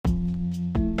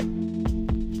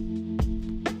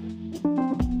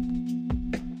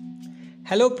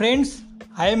Hello friends,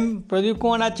 I am Pradeep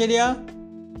Kumar Acharya.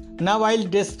 Now I will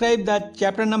describe the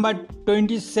chapter number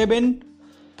 27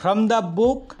 from the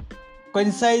book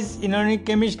Concise Inorganic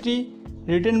Chemistry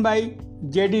written by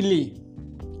J.D. Lee.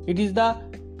 It is the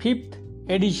 5th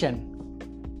edition.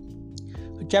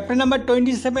 Chapter number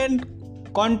 27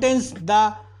 contains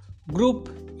the group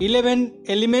 11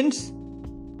 elements.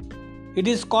 It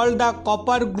is called the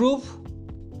copper group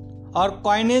or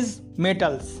coinage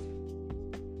metals.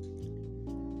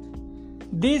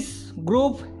 This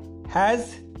group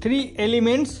has 3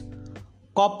 elements: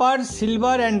 copper,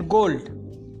 silver and gold.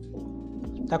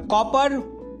 The copper,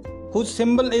 whose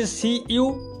symbol is Cu,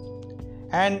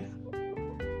 and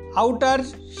outer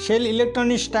shell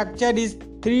electronic structure is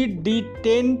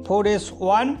 3d10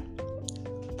 4s1.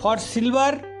 For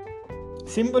silver,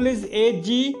 symbol is Ag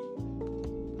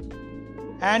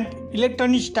and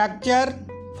electronic structure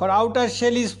for outer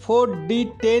shell is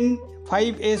 4d10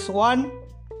 5s1.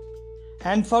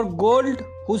 And for gold,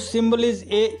 whose symbol is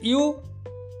Au,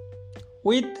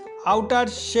 with outer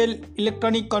shell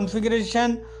electronic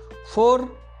configuration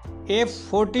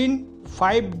 4f14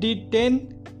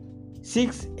 5d10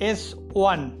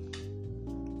 6s1.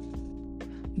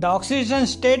 The oxidation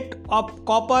state of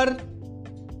copper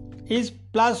is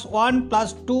 +1,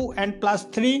 +2 and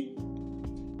 +3.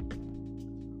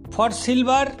 For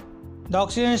silver, the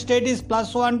oxidation state is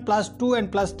 +1, +2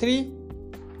 and +3.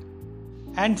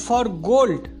 And for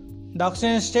gold, the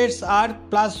oxidation states are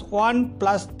 +1,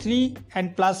 +3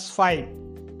 and +5.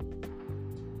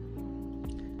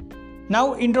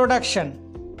 Now introduction.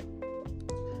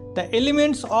 The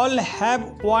elements all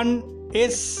have 1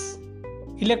 s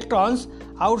electrons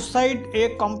outside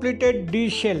a completed d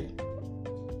shell.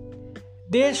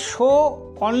 They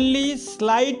show only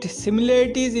slight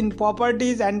similarities in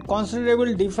properties and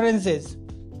considerable differences.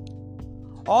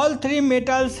 All 3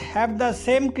 metals have the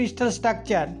same crystal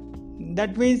structure,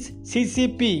 that means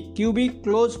CCP, cubic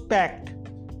close packed.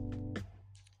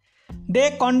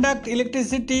 They conduct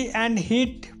electricity and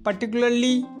heat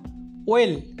particularly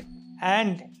well,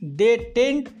 and they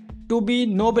tend to be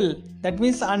noble, that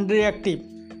means unreactive.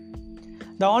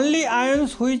 The only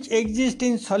ions which exist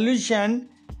in solution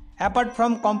apart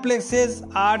from complexes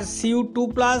are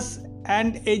Cu2+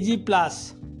 and Ag+.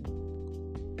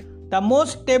 The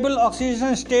most stable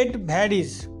oxidation state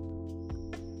varies.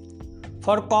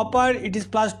 For copper it is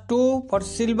 +2, for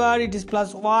silver it is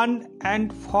 +1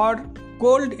 and for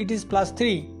gold it is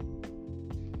 +3.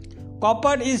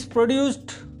 Copper is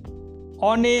produced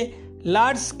on a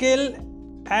large scale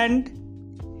and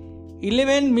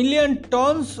 11 million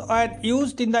tons were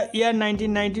used in the year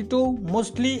 1992,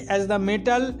 mostly as the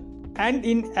metal and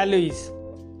in alloys.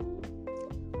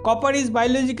 Copper is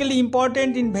biologically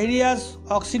important in various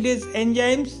oxidase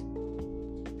enzymes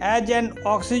as an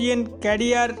oxygen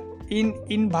carrier in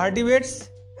invertebrates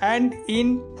and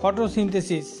in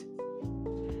photosynthesis.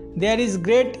 There is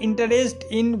great interest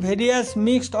in various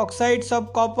mixed oxides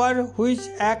of copper which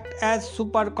act as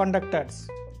superconductors.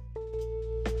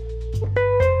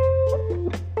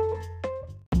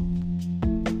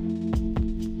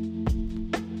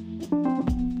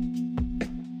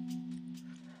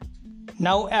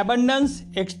 Now abundance,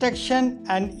 extraction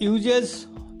and uses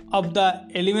of the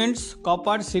elements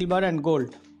copper, silver and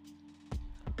gold.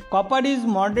 Copper is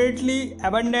moderately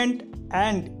abundant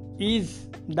and is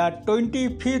the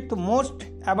 25th most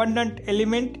abundant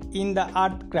element in the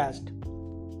earth crust.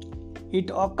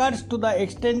 It occurs to the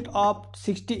extent of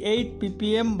 68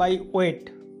 ppm by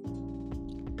weight.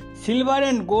 Silver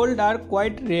and gold are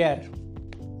quite rare.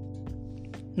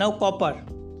 Now copper.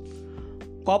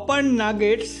 Copper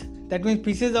nuggets, that means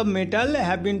pieces of metal,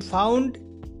 have been found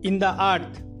in the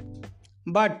earth,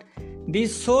 but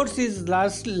this source is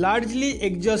largely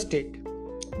exhausted.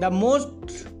 The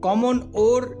most common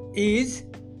ore is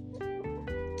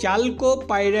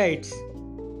chalcopyrites,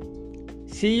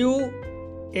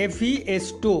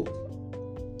 CuFeS2.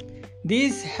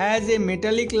 This has a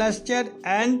metallic luster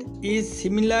and is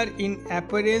similar in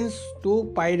appearance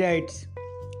to pyrites,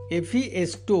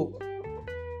 Fe2,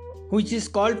 which is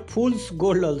called fool's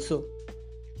gold also,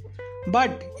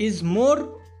 but is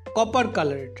more copper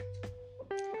colored.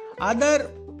 Other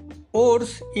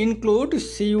ores include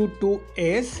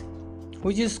Cu2S,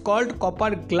 which is called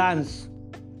copper glans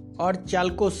or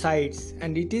chalcosides,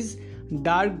 and it is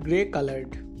dark grey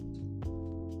colored.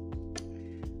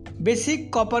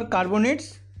 Basic copper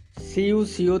carbonates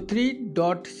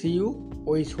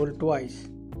CuCO3.Cu2,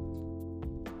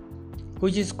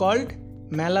 which is called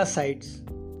malasites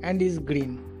and is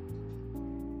green.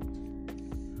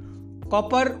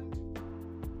 Copper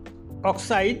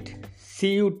oxide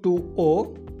Cu2O,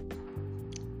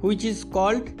 which is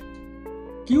called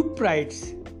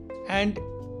cuprites and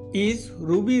is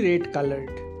ruby red colored.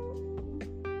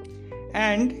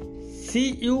 And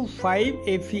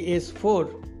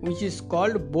Cu5FeS4, which is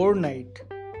called bornite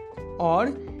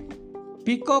or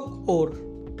peacock ore,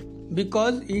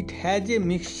 because it has a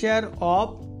mixture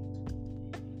of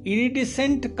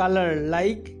iridescent color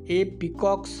like a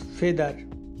peacock's feather,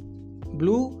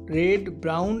 blue, red,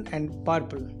 brown and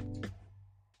purple.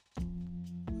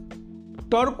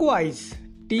 Turquoise,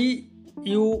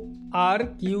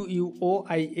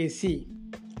 TURQUOIAC,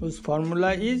 whose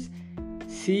formula is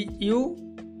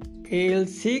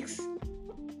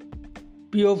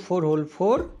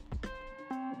CuAl6PO4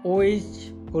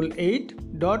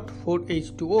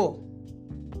 OH8.4H2O,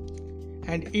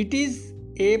 and it is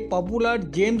a popular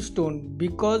gemstone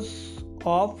because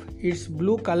of its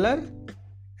blue color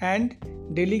and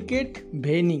delicate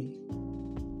veining.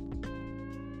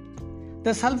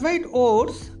 The sulfide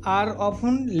ores are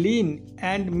often lean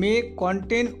and may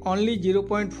contain only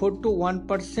 0.4 to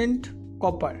 1%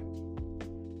 copper.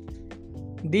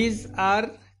 These are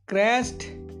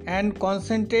crushed and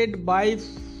concentrated by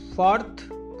fourth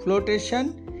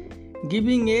flotation,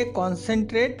 giving a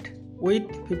concentrate with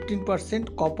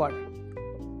 15% copper.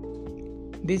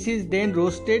 This is then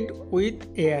roasted with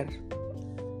air.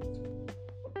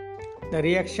 The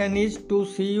reaction is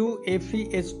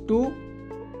 2CuFeS2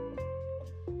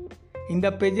 in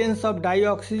the presence of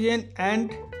dioxygen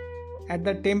and at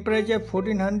the temperature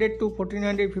 1400 to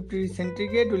 1450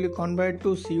 centigrade will be converted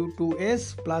to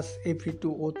Cu2S plus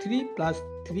Fe2O3 plus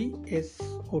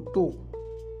 3SO2.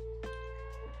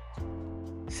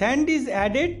 Sand is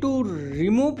added to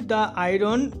remove the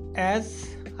iron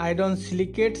as iron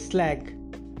silicate slag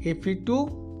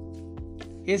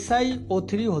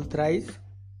Fe2SiO3 whole thrice,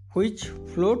 which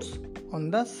floats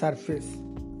on the surface.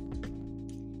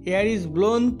 Air is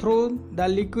blown through the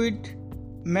liquid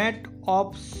mat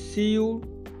of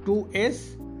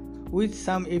Cu2S with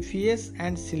some FeS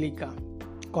and silica,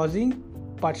 causing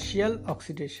partial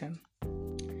oxidation.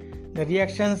 The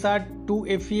reactions are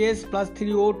 2FeS plus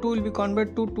 3O2 will be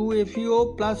converted to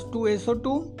 2FeO plus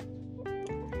 2SO2.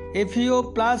 FeO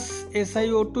plus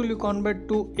SiO2 will be converted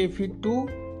to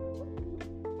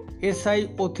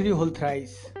Fe2SiO3 whole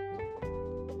thrice.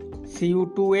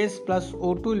 Cu2S plus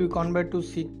O2 will be converted to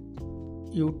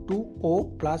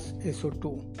Cu2O plus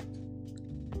SO2.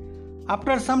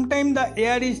 After some time, the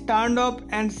air is turned off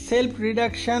and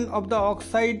self-reduction of the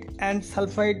oxide and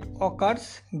sulfide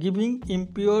occurs, giving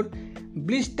impure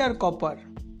blister copper,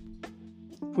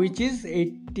 which is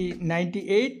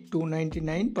 98 to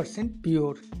 99%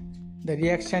 pure. The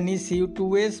reaction is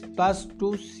Cu2S plus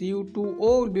 2Cu2O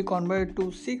will be converted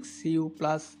to 6Cu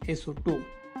plus SO2.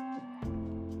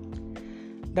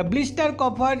 The blister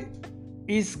copper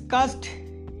is cast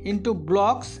into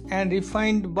blocks and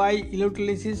refined by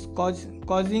electrolysis,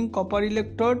 causing copper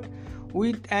electrode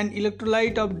with an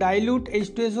electrolyte of dilute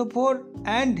H2SO4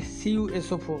 and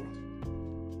CuSO4.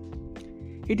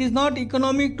 It is not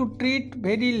economic to treat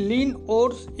very lean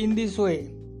ores in this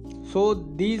way, so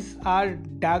these are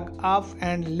dug up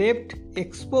and left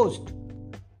exposed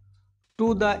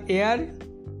to the air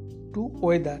to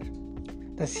weather.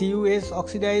 The CuS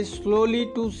oxidizes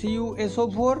slowly to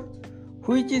CuSO4,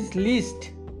 which is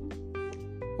leached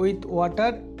with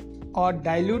water or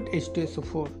dilute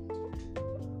H2SO4.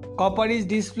 Copper is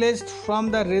displaced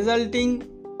from the resulting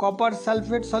copper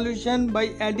sulfate solution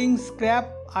by adding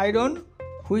scrap iron,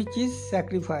 which is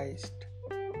sacrificed.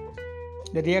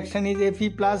 The reaction is Fe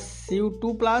plus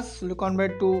Cu2 plus will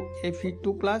convert to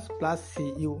Fe2 plus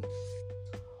Cu.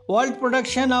 World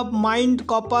production of mined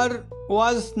copper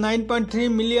was 9.3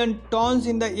 million tons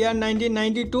in the year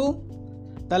 1992.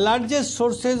 The largest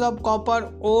sources of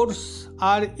copper ores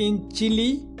are in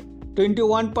Chile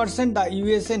 21%, the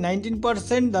USA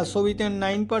 19%, the Soviet Union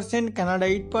 9%, Canada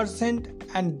 8%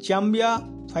 and Zambia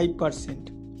 5%.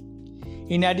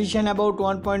 In addition, about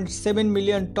 1.7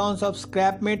 million tons of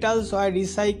scrap metals were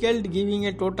recycled, giving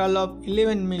a total of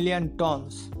 11 million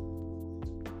tons.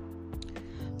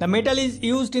 The metal is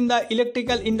used in the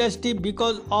electrical industry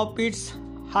because of its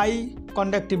high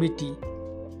conductivity.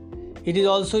 It is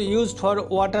also used for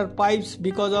water pipes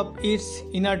because of its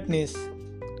inertness.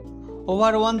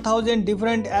 Over 1000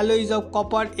 different alloys of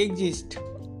copper exist.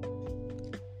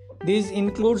 This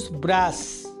includes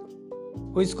brass,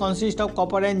 which consists of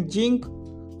copper and zinc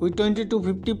with 20 to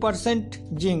 50%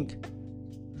 zinc,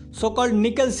 so-called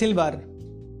nickel silver,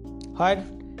 where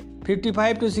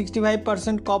 55 to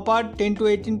 65% copper, 10 to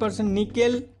 18%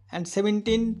 nickel and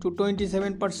 17 to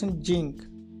 27% zinc.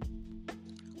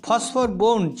 Phosphor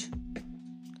bronze,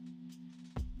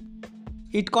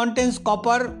 It contains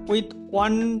copper with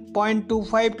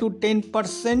 1.25 to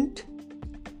 10%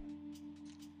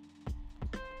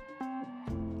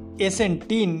 Sn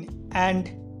tin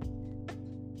and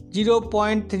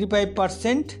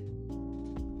 0.35%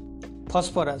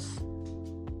 phosphorus,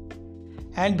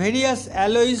 and various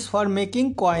alloys for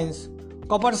making coins.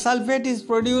 Copper sulfate is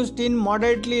produced in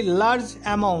moderately large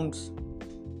amounts,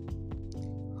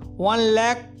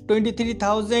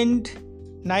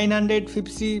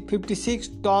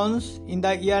 1,23,956 tons in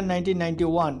the year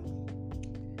 1991.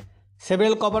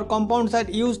 Several copper compounds are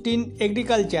used in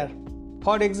agriculture.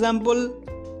 For example,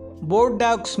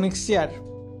 Bordeaux mixture,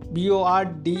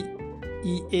 BORDEAUX.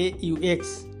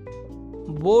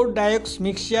 Bordeaux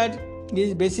mixture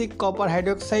is basic copper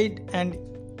hydroxide and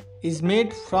is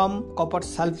made from copper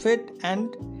sulfate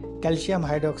and calcium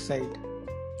hydroxide.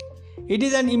 It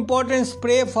is an important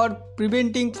spray for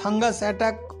preventing fungus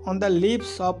attack on the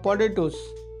leaves of potatoes,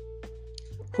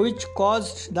 which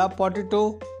caused the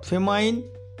potato famine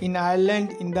in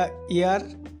Ireland in the year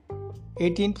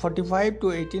 1845 to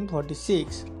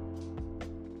 1846.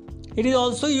 It is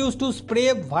also used to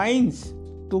spray vines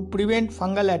to prevent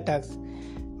fungal attacks.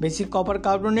 Basic copper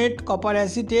carbonate, copper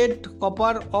acetate,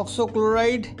 copper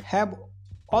oxochloride have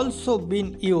also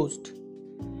been used.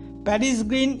 Paris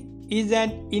green is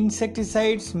an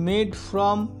insecticide made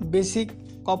from basic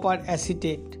copper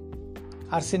acetate,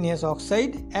 arsenious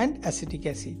oxide and acetic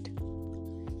acid.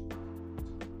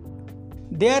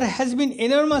 There has been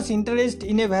enormous interest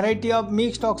in a variety of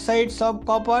mixed oxides of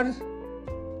copper,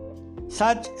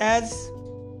 such as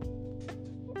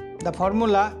the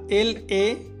formula La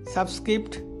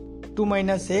subscript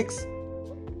 2-X,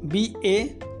 Ba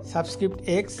subscript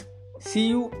X,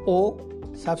 CuO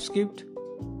subscript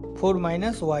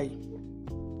 4-Y.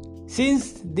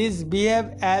 Since these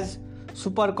behave as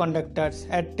superconductors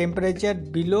at temperature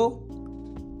below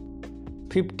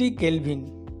 50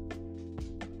 Kelvin.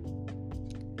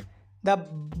 The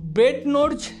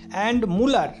Bretnodge and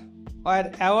Muller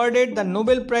were awarded the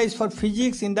Nobel Prize for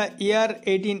Physics in the year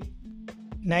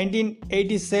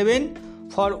 1987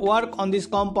 for work on these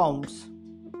compounds.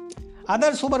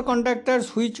 Other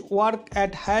superconductors which work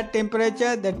at higher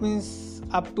temperature, that means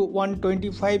up to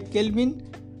 125 Kelvin,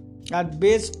 are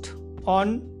based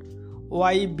on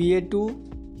YBa2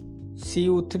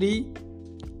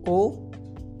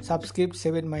 Cu3O subscript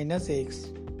 7-X.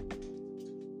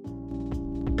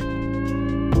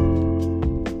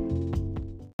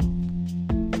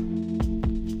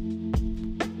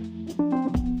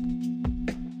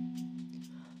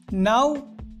 Now,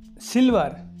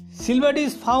 silver. Silver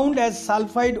is found as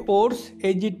sulfide ores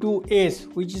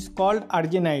Ag2S, which is called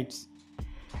argenites,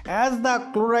 as the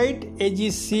chloride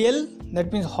AgCl,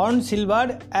 that means horn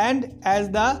silver, and as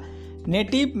the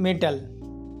native metal.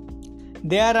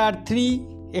 There are three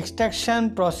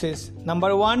extraction processes.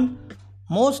 Number 1,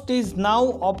 most is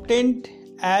now obtained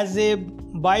as a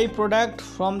byproduct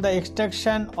from the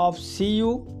extraction of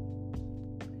Cu,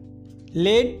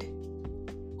 lead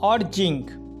or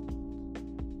zinc.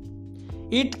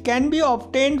 It can be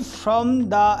obtained from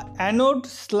the anode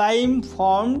slime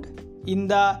formed in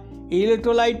the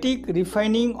electrolytic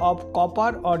refining of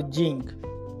copper or zinc.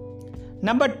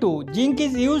 Number 2, zinc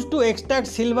is used to extract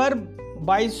silver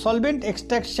by solvent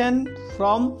extraction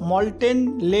from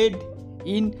molten lead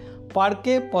in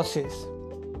Parquet process.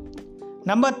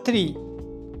 Number 3,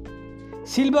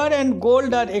 silver and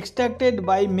gold are extracted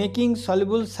by making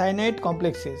soluble cyanide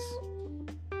complexes.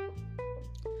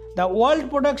 The world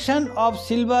production of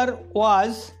silver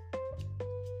was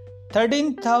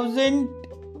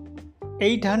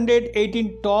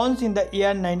 13,818 tons in the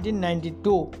year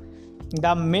 1992.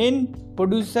 The main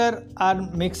producers are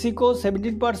Mexico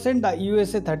 17%, the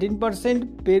USA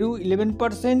 13%, Peru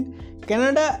 11%,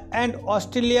 Canada and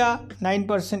Australia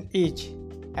 9% each,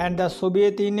 and the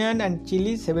Soviet Union and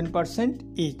Chile 7%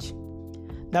 each.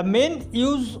 The main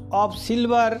use of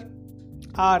silver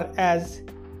are as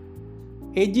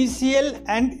AgCl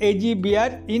and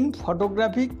AgBr in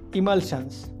photographic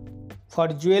emulsions, for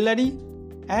jewelry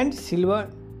and silver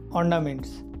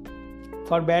ornaments,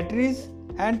 for batteries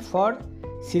and for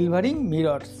silvering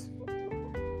mirrors.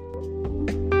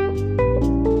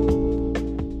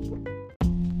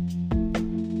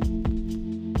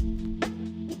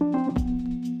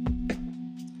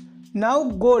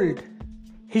 Now gold.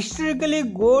 Historically,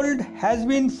 gold has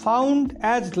been found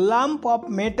as lump of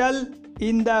metal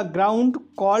in the ground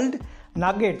called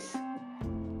nuggets.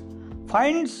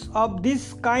 Finds of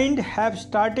this kind have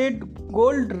started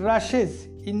gold rushes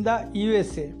in the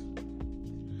USA.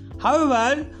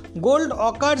 However, gold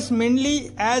occurs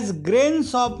mainly as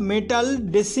grains of metal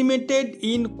decimated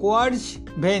in quartz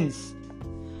veins.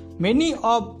 Many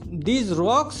of these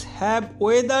rocks have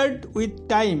weathered with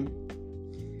time.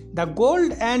 The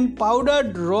gold and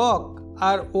powdered rock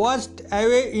are washed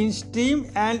away in stream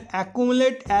and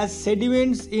accumulate as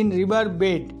sediments in river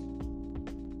bed.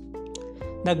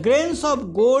 The grains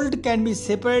of gold can be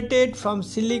separated from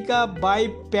silica by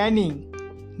panning,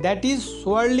 that is,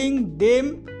 swirling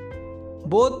them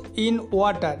both in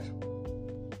water.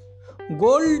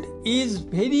 Gold is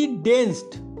very dense.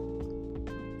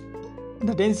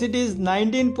 The density is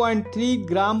 19.3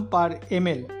 gram per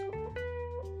ml.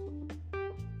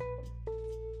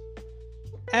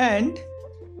 And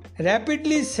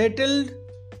rapidly settled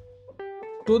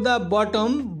to the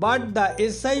bottom, but the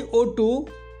SiO2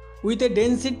 with a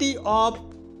density of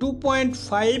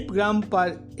 2.5 gram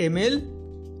per ml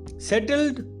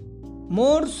settled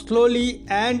more slowly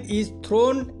and is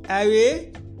thrown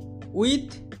away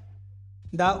with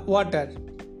the water.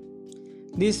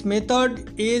 This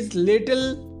method is little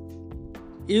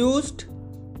used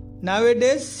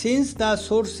nowadays since the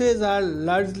sources are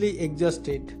largely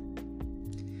exhausted.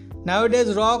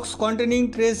 Nowadays, rocks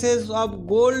containing traces of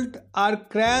gold are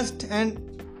crushed and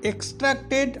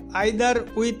extracted either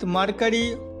with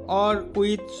mercury or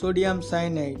with sodium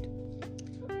cyanide.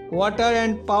 Water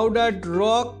and powdered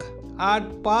rock are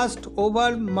passed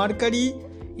over mercury,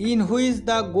 in which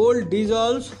the gold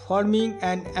dissolves, forming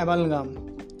an amalgam.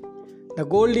 The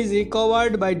gold is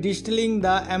recovered by distilling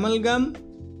the amalgam,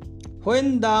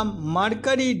 when the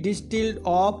mercury distilled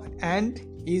off and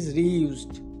is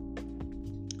reused.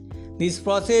 This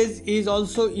process is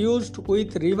also used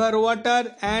with river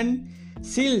water and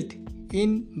silt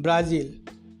in Brazil.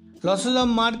 Losses of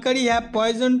mercury have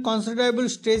poisoned considerable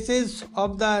stretches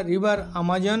of the river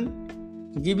Amazon,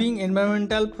 giving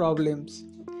environmental problems.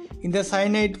 In the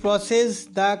cyanide process,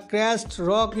 the crushed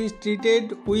rock is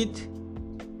treated with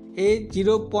a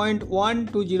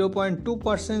 0.1 to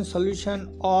 0.2%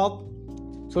 solution of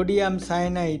sodium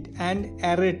cyanide and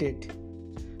aerated.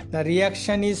 The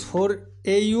reaction is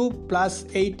 4Au plus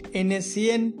 8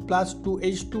 NaCN plus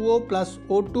 2H2O plus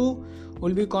O2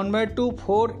 will be converted to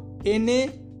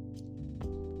 4Na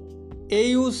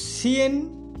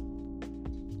AuCN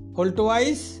whole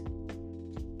twice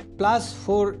plus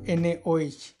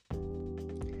 4NaOH.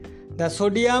 The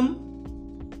sodium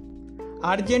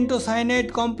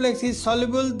argentocyanide complex is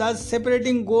soluble, thus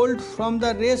separating gold from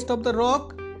the rest of the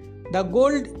rock. The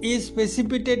gold is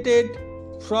precipitated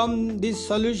from this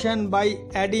solution by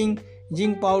adding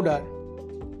zinc powder.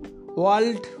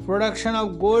 World production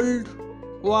of gold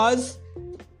was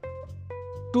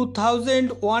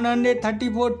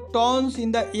 2,134 tons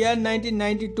in the year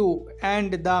 1992,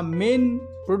 and the main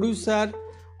producer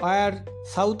were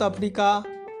South Africa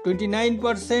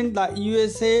 29%, the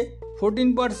USA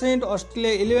 14%,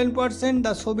 Australia 11%,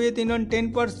 the Soviet Union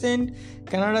 10%,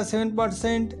 Canada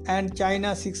 7%, and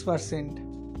China 6%.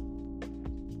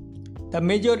 The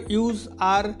major use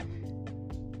are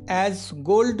as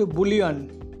gold bullion,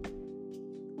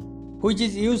 which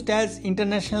is used as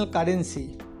international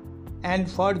currency, and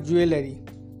for jewelry.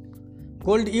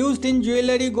 Gold used in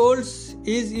jewelry golds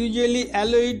is usually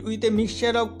alloyed with a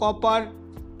mixture of copper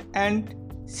and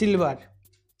silver.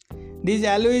 These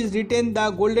alloys retain the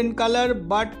golden color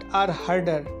but are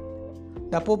harder.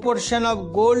 The proportion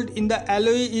of gold in the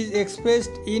alloy is expressed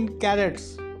in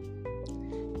carats.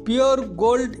 Pure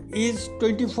gold is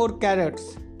 24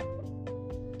 carats.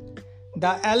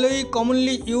 The alloy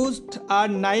commonly used are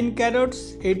 9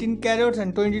 carats, 18 carats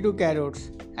and 22 carats,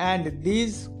 and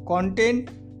these contain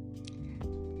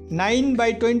 9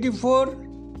 by 24,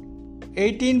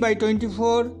 18 by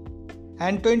 24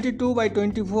 and 22 by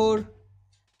 24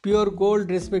 pure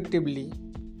gold respectively.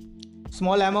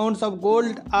 Small amounts of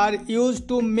gold are used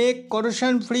to make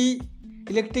corrosion-free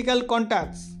electrical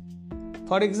contacts.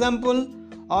 For example,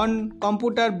 on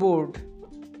computer board,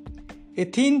 a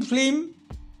thin film,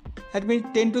 that means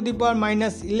 10 to the power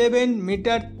minus 11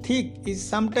 meter thick, is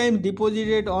sometimes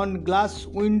deposited on glass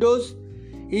windows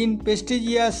in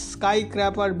prestigious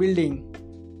skyscraper building.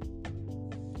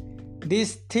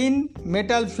 This thin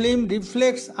metal film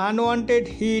reflects unwanted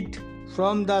heat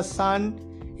from the sun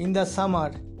in the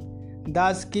summer,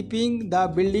 thus keeping the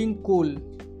building cool.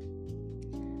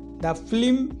 The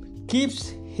film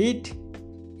keeps heat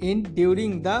in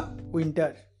during the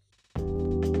winter.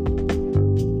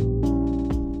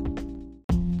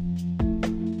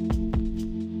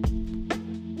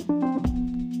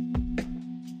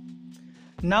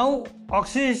 Now,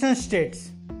 oxidation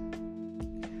states.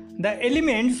 The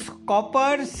elements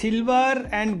copper, silver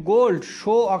and gold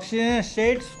show oxidation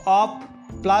states of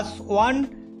 +1,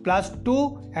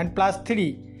 +2 and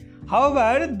 +3.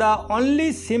 However, the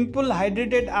only simple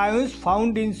hydrated ions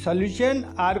found in solution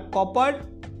are copper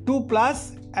 2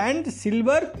 plus and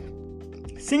silver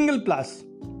single plus.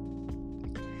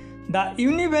 The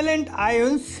univalent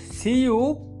ions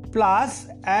Cu plus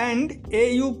and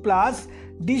Au plus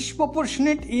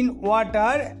disproportionate in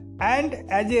water, and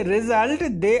as a result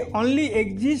they only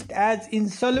exist as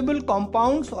insoluble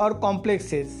compounds or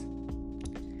complexes.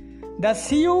 The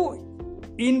Cu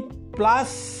in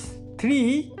plus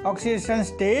 3 oxidation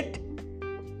state,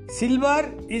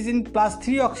 silver is in plus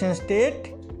 3 oxidation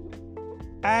state,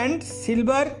 and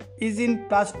silver is in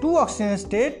plus 2 oxidation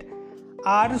state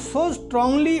are so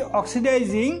strongly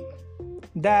oxidizing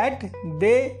that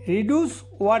they reduce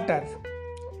water.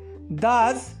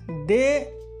 Thus, they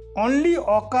only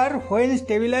occur when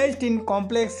stabilized in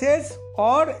complexes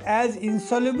or as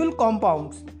insoluble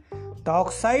compounds. The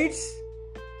oxides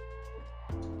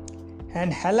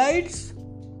and halides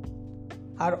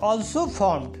are also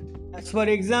formed. As for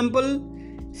example,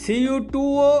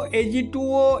 Cu2O,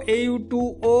 Ag2O,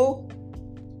 Au2O,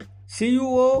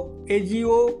 CuO,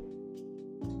 AgO,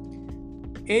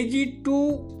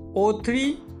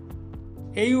 Ag2O3,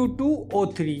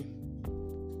 Au2O3.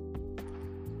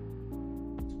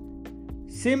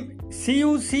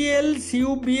 CuCl,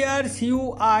 CuBr,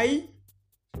 CuI,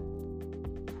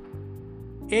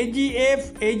 AgF,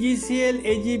 AgCl,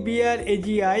 AgBr,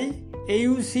 AgI,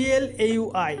 AuCl,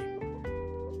 AuI,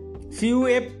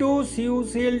 CuF2,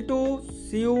 CuCl2,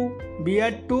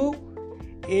 CuBr2,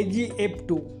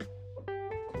 AgF2,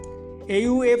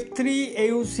 AuF3,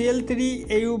 AuCl3,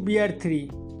 AuBr3,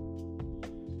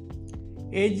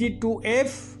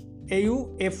 Ag2F,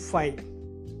 AuF5.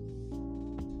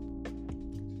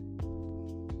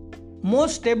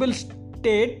 Most stable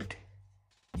state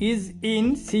is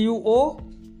in CuO,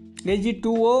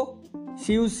 Ag2O,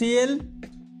 CuCl,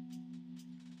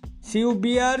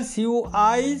 CuBr,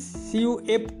 CuI,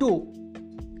 CuF2,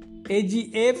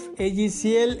 AgF,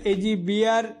 AgCl,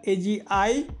 AgBr,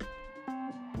 AgI,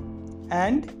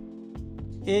 and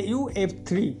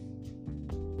AuF3.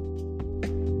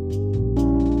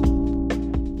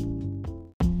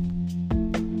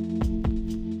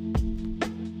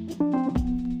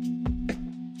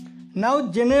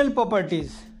 Now general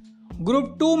properties.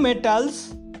 Group 2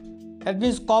 metals, that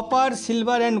means copper,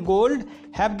 silver and gold,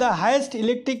 have the highest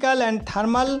electrical and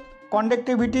thermal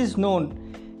conductivities known.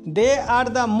 They are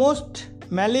the most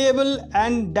malleable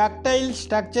and ductile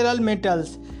structural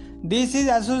metals. This is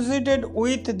associated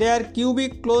with their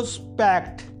cubic close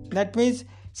packed, that means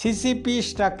CCP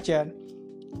structure.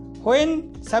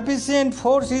 When sufficient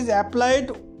force is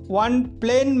applied, one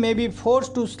plane may be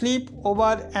forced to slip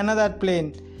over another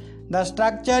plane. The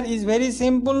structure is very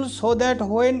simple so that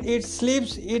when it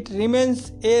slips, it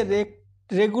remains a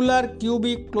regular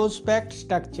cubic close packed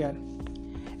structure.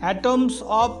 Atoms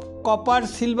of copper,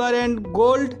 silver and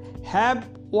gold have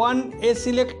one s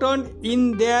electron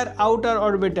in their outer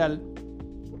orbital.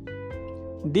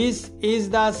 This is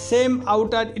the same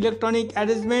outer electronic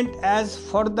arrangement as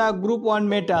for the group 1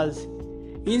 metals.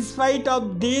 In spite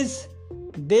of this,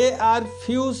 there are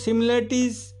few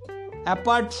similarities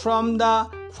apart from the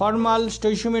formal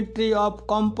stoichiometry of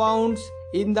compounds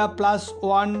in the plus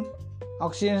 1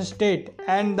 oxidation state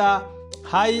and the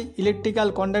high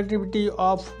electrical conductivity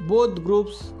of both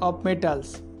groups of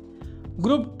metals.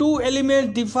 Group 2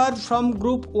 elements differ from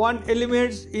group 1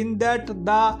 elements in that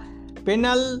the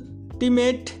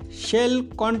penultimate shell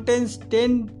contains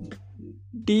 10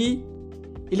 d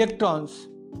electrons.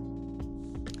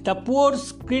 The poor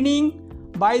screening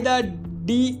by the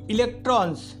d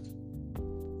electrons.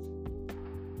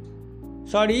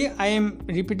 I am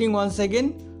repeating once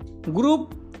again.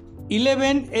 Group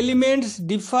 11 elements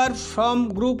differ from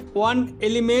group 1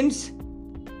 elements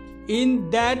in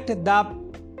that the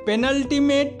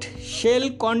penultimate shell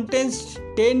contains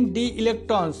 10 d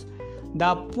electrons.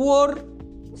 The poor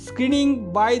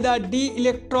screening by the d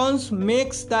electrons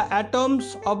makes the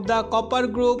atoms of the copper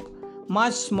group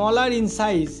much smaller in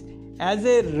size. As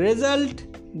a result,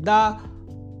 the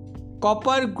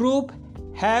copper group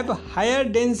have higher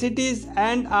densities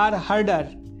and are harder.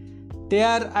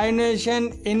 Their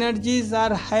ionization energies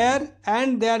are higher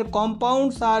and their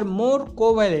compounds are more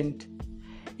covalent.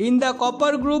 In the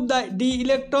copper group, the d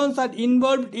electrons are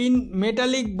involved in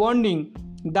metallic bonding.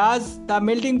 Thus, the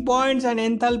melting points and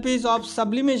enthalpies of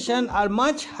sublimation are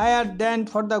much higher than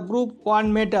for the group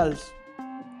 1 metals.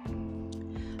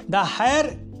 The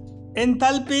higher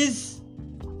enthalpies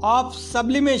of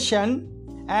sublimation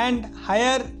and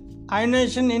higher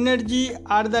ionization energy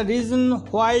are the reason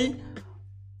why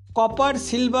copper,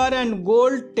 silver and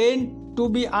gold tend to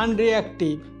be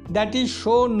unreactive, that is,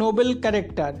 show noble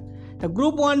character. The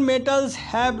group 1 metals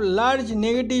have large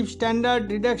negative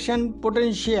standard reduction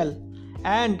potential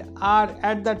and are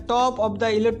at the top of the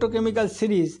electrochemical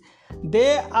series.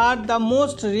 They are the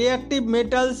most reactive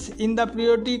metals in the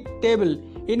periodic table.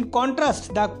 In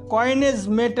contrast, the coinage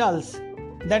metals,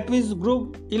 that means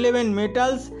group 11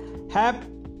 metals, have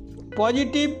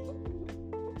positive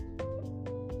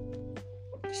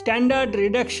standard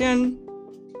reduction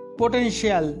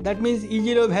potential, that means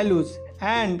E0 values,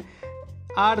 and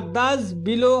are thus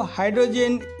below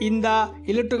hydrogen in the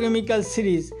electrochemical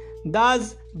series.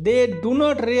 Thus, they do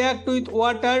not react with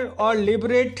water or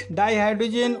liberate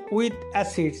dihydrogen with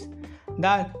acids.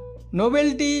 The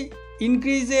nobility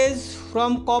increases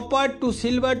from copper to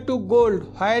silver to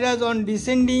gold, whereas on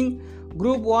descending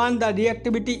group 1 the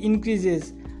reactivity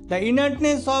increases. The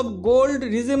inertness of gold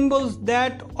resembles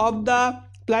that of the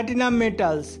platinum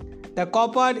metals. The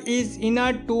copper is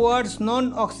inert towards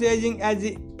non-oxidizing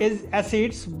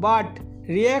acids but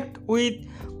react with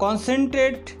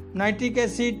concentrate nitric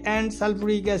acid and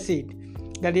sulfuric acid.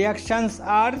 The reactions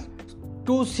are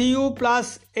 2Cu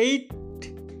plus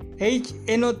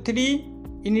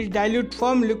 8HNO3 in its dilute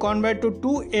form will convert to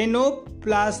 2NO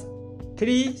plus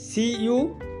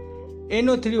 3Cu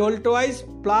NO3 whole twice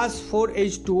plus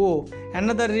 4H2O.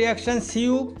 Another reaction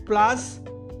Cu plus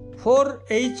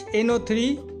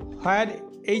 4HNO3 where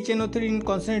HNO3 in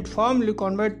concentrate form will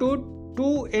convert to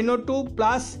 2NO2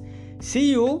 plus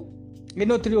Cu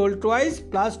NO3 whole twice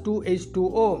plus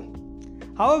 2H2O.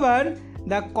 However,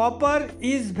 the copper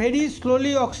is very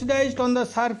slowly oxidized on the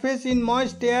surface in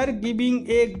moist air, giving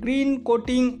a green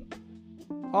coating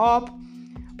of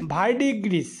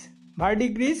verdigris.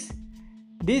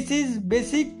 This is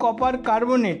basic copper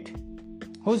carbonate,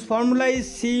 whose formula is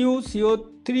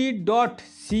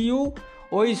CuCO3.Cu(OH)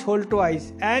 whole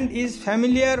twice, and is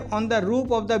familiar on the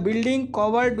roof of the building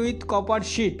covered with copper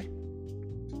sheet,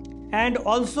 and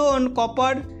also on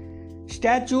copper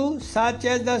statues such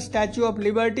as the Statue of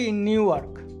Liberty in New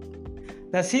York.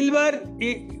 The silver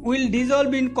will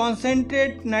dissolve in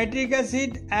concentrate nitric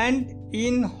acid and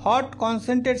in hot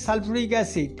concentrate sulfuric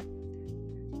acid.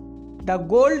 The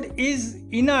gold is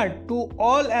inert to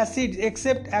all acids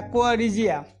except aqua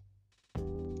regia.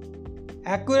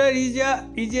 Aqua regia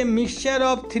is a mixture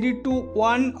of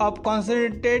 3:1 of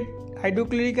concentrated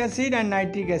hydrochloric acid and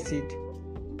nitric acid.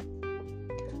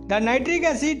 The nitric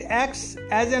acid acts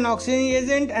as an oxidizing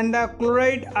agent and the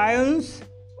chloride ions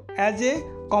as a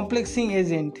complexing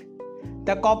agent.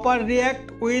 The copper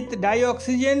react with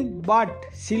dioxygen but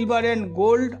silver and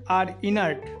gold are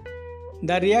inert.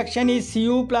 The reaction is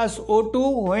Cu plus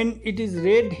O2. When it is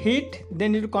red heat,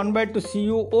 then it will convert to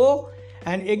CuO,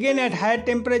 and again at higher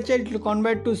temperature it will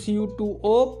convert to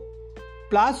Cu2O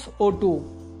plus O2.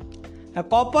 The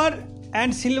copper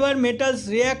and silver metals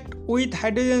react with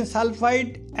hydrogen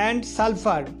sulfide and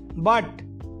sulfur, but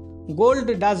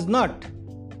gold does not.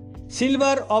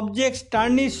 Silver objects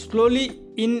tarnish slowly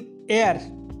in air.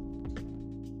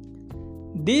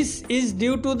 This is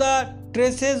due to the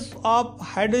traces of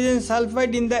hydrogen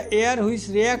sulfide in the air which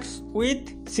reacts with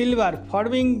silver,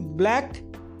 forming black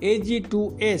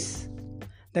Ag2S.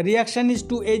 The reaction is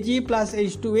 2Ag plus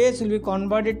H2S will be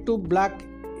converted to black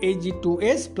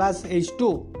Ag2S plus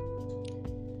H2.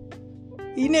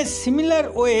 In a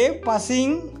similar way,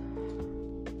 passing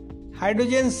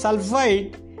hydrogen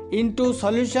sulfide into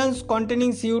solutions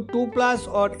containing Cu2 plus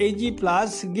or Ag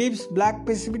plus gives black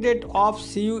precipitate of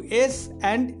Cus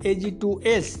and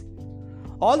Ag2S.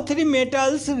 All three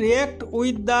metals react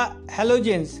with the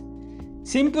halogens.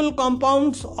 Simple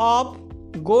compounds of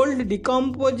gold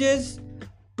decomposes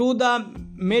to the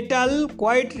metal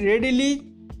quite readily.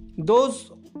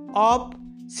 Those of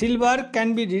silver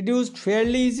can be reduced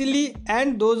fairly easily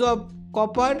and those of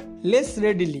copper less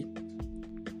readily.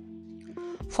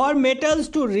 For metals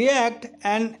to react,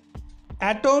 an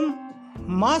atom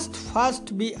must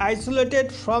first be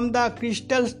isolated from the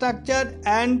crystal structure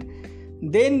and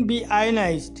then be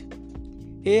ionized.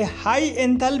 A high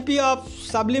enthalpy of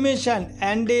sublimation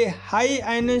and a high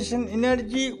ionization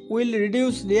energy will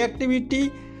reduce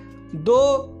reactivity,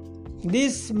 though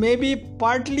this may be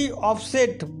partly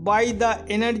offset by the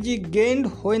energy gained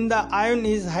when the ion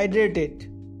is hydrated.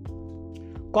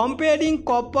 Comparing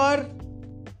copper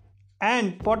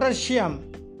and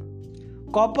potassium,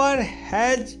 copper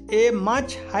has a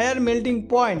much higher melting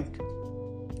point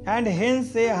and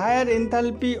hence a higher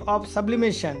enthalpy of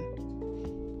sublimation.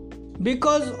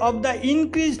 Because of the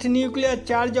increased nuclear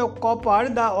charge of copper,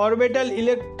 the orbital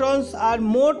electrons are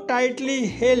more tightly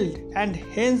held and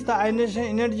hence the ionization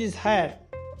energy is higher.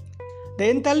 The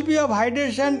enthalpy of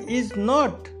hydration is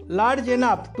not large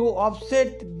enough to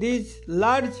offset this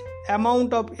large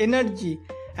amount of energy,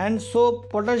 and so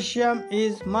potassium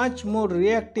is much more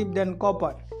reactive than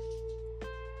copper.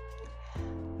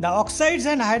 The oxides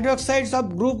and hydroxides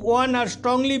of group 1 are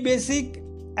strongly basic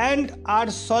and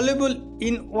are soluble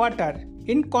in water.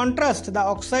 In contrast, the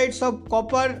oxides of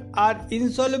copper are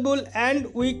insoluble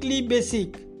and weakly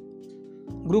basic.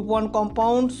 Group 1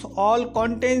 compounds all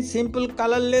contain simple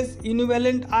colorless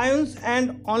univalent ions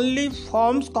and only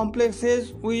forms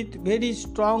complexes with very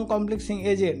strong complexing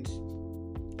agents.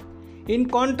 In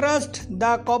contrast,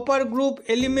 the copper group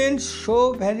elements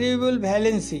show variable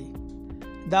valency.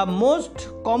 The most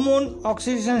common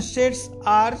oxidation states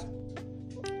are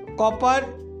copper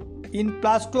in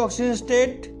 +2 oxidation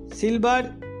state,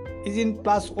 silver is in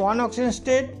 +1 oxidation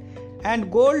state,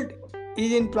 and gold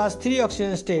is in +3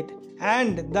 oxidation state,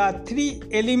 and the three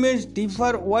elements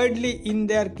differ widely in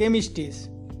their chemistries.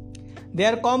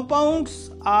 Their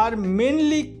compounds are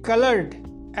mainly colored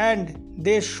and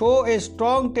they show a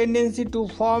strong tendency to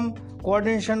form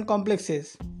coordination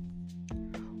complexes.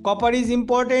 Copper is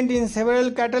important in several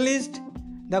catalysts.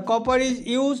 The copper is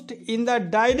used in the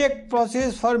direct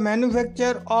process for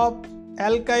manufacture of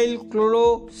alkyl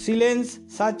chlorosilane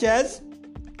such as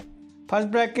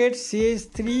first bracket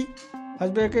CH3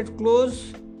 first bracket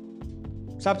close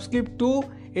subscript 2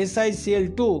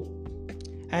 SiCl2,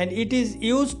 and it is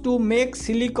used to make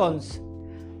silicones.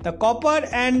 The copper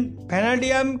and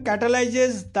vanadium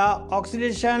catalyzes the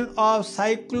oxidation of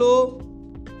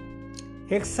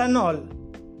cyclohexanol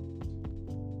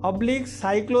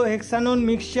cyclohexanone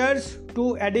mixtures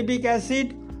to adipic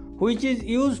acid, which is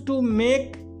used to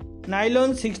make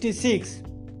nylon 66.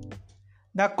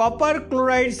 The copper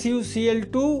chloride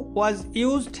CuCl2 was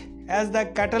used as the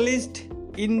catalyst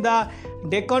in the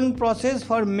Decon process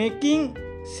for making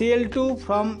Cl2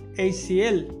 from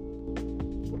HCl.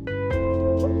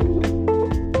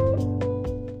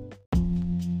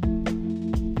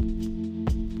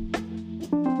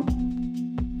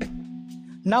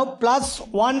 Now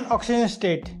 +1 oxidation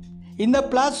state. In the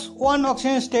 +1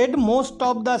 oxidation state, most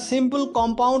of the simple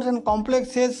compounds and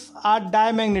complexes are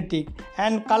diamagnetic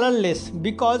and colorless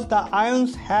because the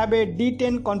ions have a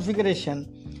D10 configuration.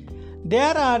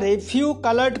 There are a few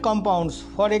colored compounds.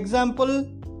 For example,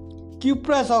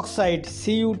 cuprous oxide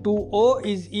Cu2O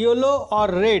is yellow or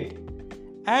red,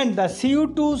 and the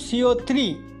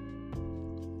Cu2CO3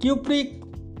 cupric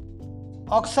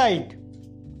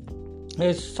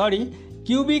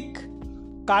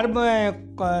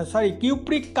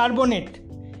carbonate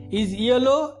is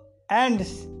yellow and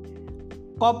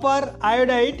copper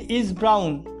iodide is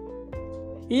brown.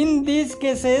 In these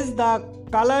cases, the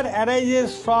color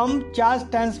arises from charge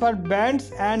transfer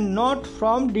bands and not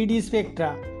from DD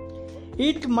spectra.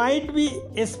 It might be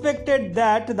expected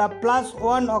that the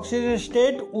 +1 oxidation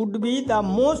state would be the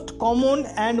most common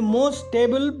and most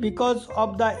stable because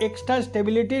of the extra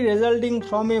stability resulting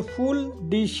from a full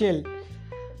D shell.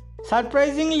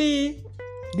 Surprisingly,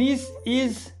 this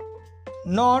is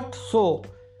not so.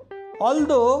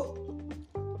 Although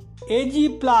Ag+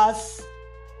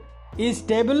 is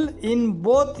stable in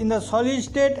both in the solid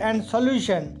state and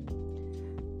solution,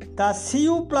 the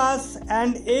Cu+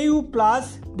 and Au+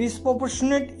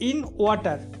 disproportionate in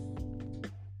water.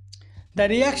 The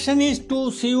reaction is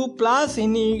to Cu+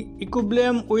 in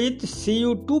equilibrium with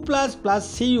Cu2+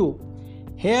 plus Cu.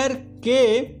 Here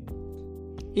K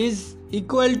is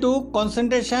equal to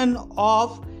concentration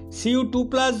of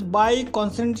Cu2+ by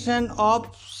concentration of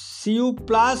Cu+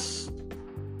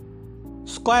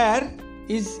 square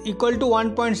is equal to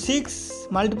 1.6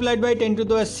 multiplied by 10 to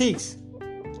the 6.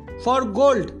 For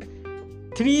gold,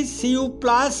 3 Cu+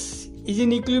 is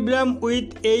in equilibrium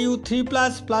with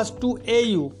Au3+ plus 2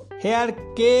 Au. Here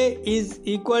K is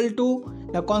equal to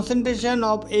the concentration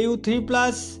of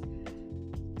Au3+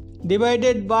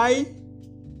 divided by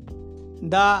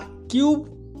the cube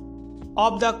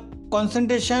of the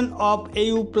concentration of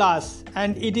Au+,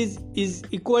 and it is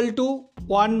equal to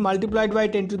 1 multiplied by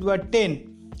 10 to the 10.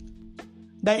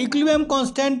 The equilibrium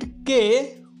constant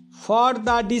K for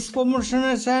the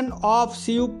disproportionation of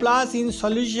Cu+ in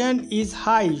solution is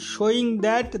high, showing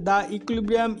that the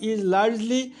equilibrium is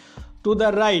largely to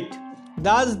the right.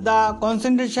 Thus, the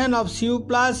concentration of Cu+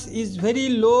 is very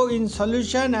low in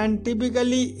solution, and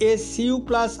typically a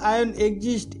Cu+ ion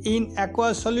exists in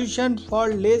aqueous solution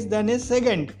for less than a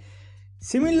second.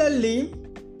 Similarly,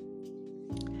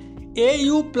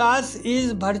 Au+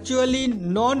 is virtually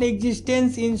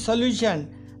non-existent in solution.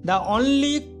 The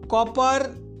only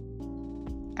copper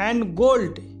and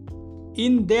gold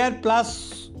in their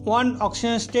 +1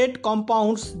 oxidation state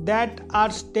compounds that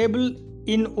are stable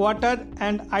in water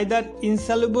and either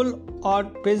insoluble or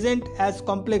present as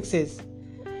complexes.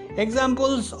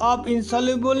 Examples of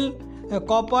insoluble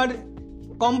copper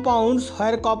compounds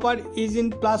where copper is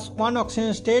in +1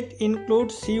 oxygen state include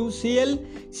CuCl,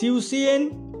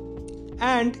 CuCN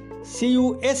and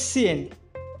CuSCN.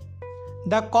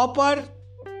 The copper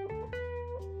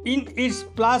in its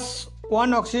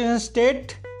 +1 oxygen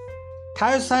state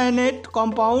thiocyanate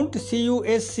compound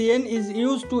CuSCN is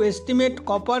used to estimate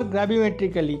copper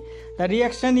gravimetrically. The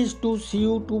reaction is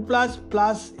 2Cu2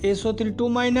 plus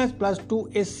SO32 minus plus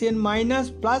 2SCN minus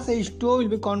plus H2O will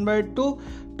be converted to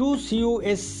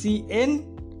 2CuSCN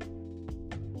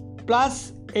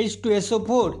plus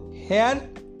H2SO4. Here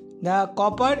the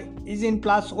copper is in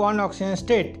 +1 oxygen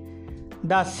state.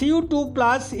 The Cu2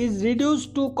 plus is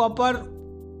reduced to copper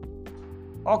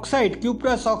oxide,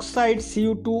 cuprous oxide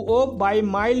Cu2O by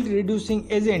mild reducing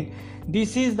agent.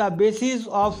 This is the basis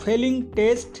of Fehling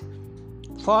test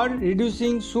for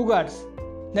reducing sugars,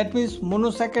 that means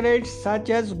monosaccharides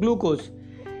such as glucose.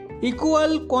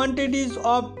 Equal quantities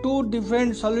of two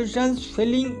different solutions,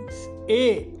 Fehling's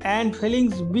A and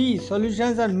Fehling's B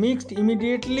solutions are mixed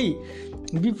immediately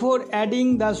before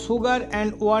adding the sugar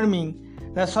and warming.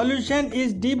 The solution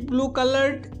is deep blue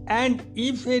colored, and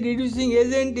if a reducing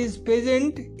agent is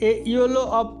present, a yellow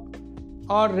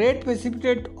or red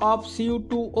precipitate of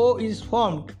Cu2O is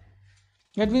formed.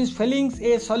 That means Fehling's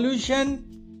A solution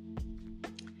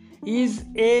is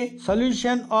a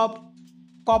solution of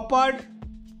copper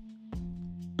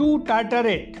 2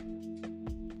 tartarate.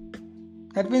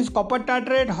 That means copper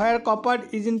tartarate where copper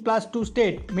is in +2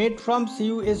 state, made from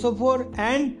CuSO4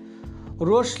 and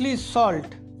Rochley salt,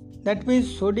 that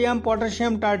means sodium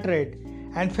potassium tartrate,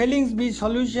 and Fehling's B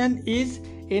solution is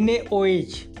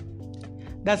NaOH.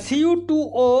 The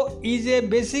Cu2O is a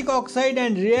basic oxide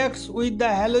and reacts with the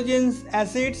halogen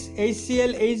acids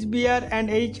HCl, HBr and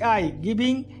HI,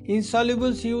 giving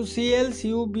insoluble CuCl,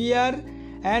 CuBr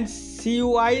and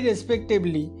CuI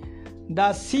respectively.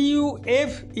 The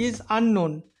CuF is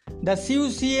unknown. The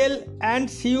CuCl and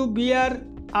CuBr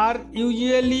are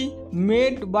usually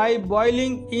made by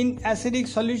boiling in acidic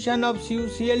solution of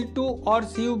CuCl2 or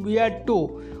CuBr2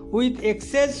 with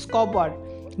excess copper.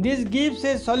 This gives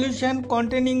a solution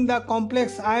containing the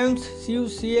complex ions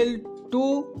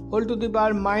CuCl2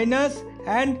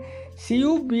 and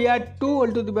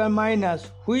CuBr2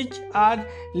 which are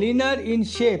linear in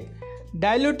shape.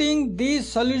 Diluting these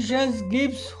solutions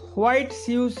gives white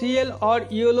CuCl or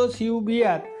yellow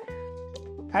CuBr.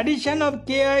 Addition of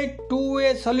Ki to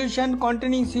a solution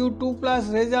containing Cu2 plus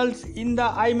results in the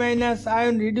I-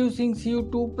 ion reducing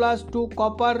Cu2 plus to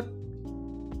copper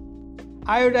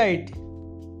iodide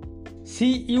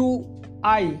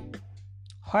CuI,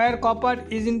 where copper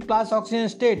is in plus oxygen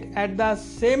state. At the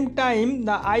same time,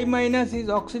 the I- is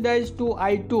oxidized to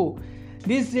I2.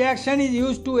 This reaction is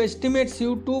used to estimate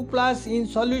Cu2 plus in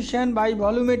solution by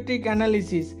volumetric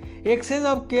analysis. Excess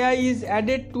of Ki is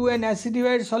added to an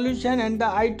acidified solution and the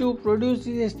I2 produced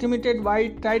is estimated by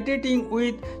titrating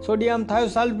with sodium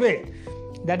thiosulfate.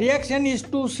 The reaction is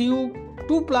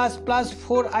 2Cu2 plus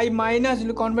 4I minus will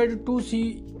be converted to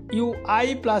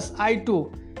 2Cui plus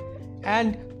I2,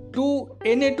 and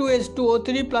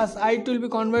 2Na2S2O3 plus I2 will be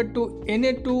converted to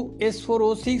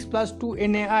Na2S4O6 plus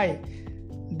 2NaI.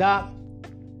 The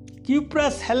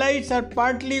cuprous halides are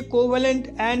partly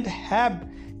covalent and have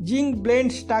zinc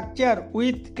blend structure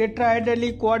with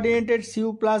tetrahedrally coordinated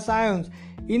Cu plus ions.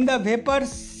 In the vapor,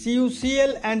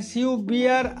 CuCl and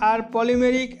CuBr are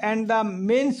polymeric and the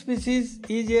main species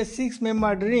is a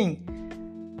 6-membered ring.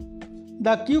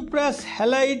 The cuprous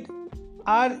halides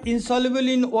are insoluble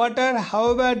in water,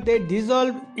 however they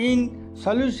dissolve in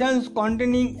solutions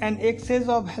containing an excess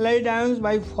of halide ions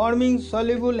by forming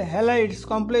soluble halides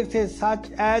complexes such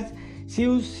as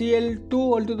CuCl2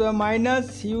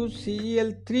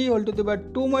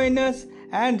 CuCl3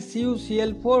 and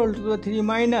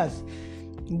CuCl4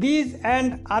 These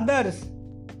and others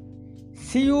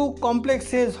Cu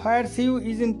complexes where Cu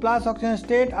is in plus oxygen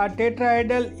state are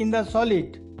tetrahedral in the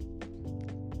solid.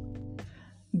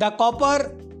 The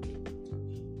copper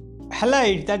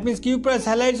halides, that means cuprous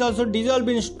halides, also dissolve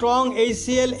in strong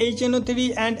HCl,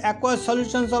 HNO3 and aqueous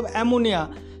solutions of ammonia.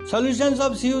 Solutions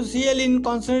of CuCl in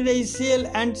concentrated HCl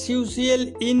and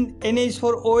CuCl in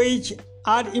NH4OH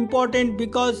are important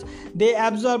because they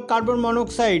absorb carbon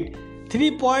monoxide.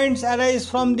 3 points arise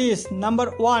from this.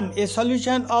 Number 1, a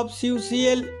solution of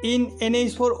CuCl in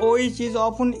NH4OH is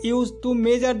often used to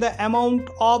measure the amount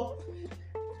of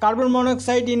carbon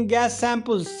monoxide in gas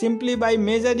samples simply by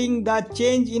measuring the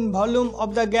change in volume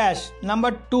of the gas.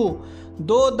 Number 2,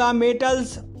 though the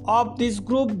metals of this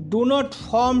group do not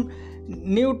form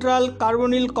neutral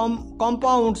carbonyl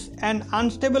compounds and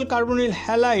unstable carbonyl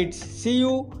halides,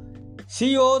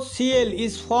 CuCl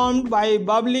is formed by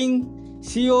bubbling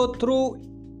CO through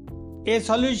a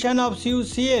solution of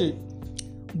CuCl.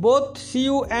 Both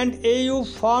Cu and Au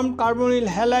form carbonyl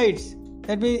halides,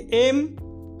 that means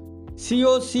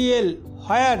MCOCl,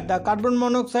 where the carbon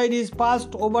monoxide is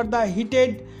passed over the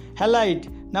heated halide.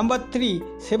 Number 3.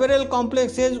 Several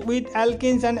complexes with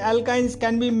alkenes and alkynes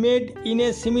can be made in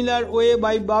a similar way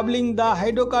by bubbling the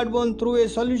hydrocarbon through a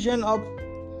solution of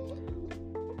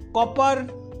copper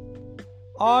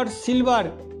or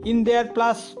silver in their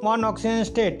 +1 oxygen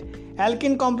state.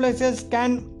 Alkene complexes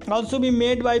can also be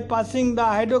made by passing the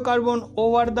hydrocarbon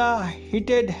over the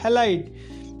heated halide.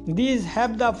 These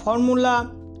have the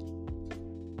formula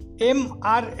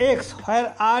MRX,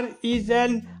 where R is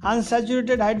an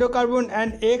unsaturated hydrocarbon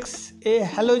and X a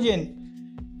halogen.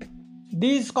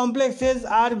 These complexes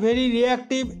are very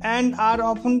reactive and are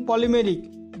often polymeric.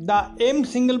 The M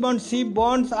single bond C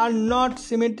bonds are not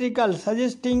symmetrical,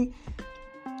 suggesting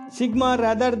sigma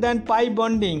rather than pi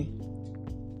bonding.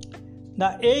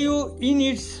 The Au in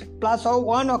its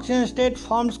 +1 oxygen state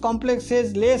forms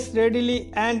complexes less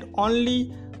readily and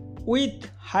only with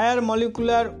higher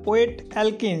molecular weight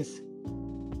alkenes.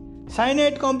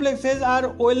 Cyanide complexes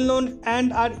are well known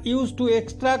and are used to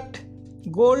extract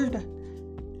gold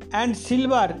and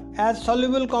silver as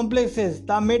soluble complexes.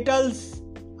 The metals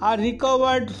are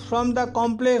recovered from the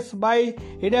complex by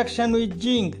reduction with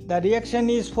zinc. The reaction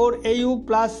is 4Au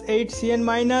plus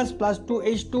 8Cn- plus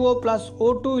 2H2O plus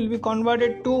O2 will be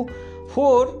converted to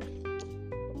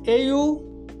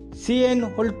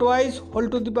 4AuCN whole twice whole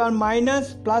to the power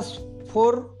minus plus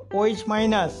 4OH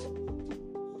minus.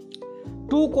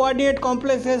 Two coordinate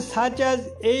complexes such as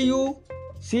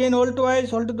AuCN whole twice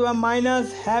whole to the power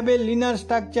minus have a linear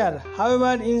structure.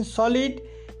 However, in solid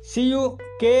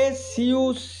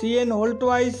KCuCN whole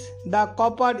twice, the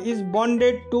copper is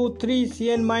bonded to 3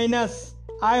 Cn-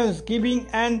 ions, giving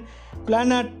an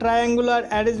planar triangular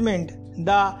arrangement.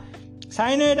 The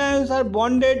cyanide ions are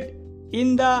bonded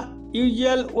in the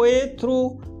usual way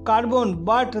through carbon,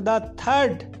 but the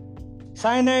third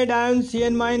cyanide ion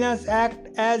Cn- act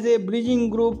as a bridging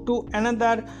group to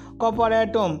another copper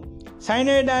atom.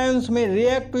 Cyanide ions may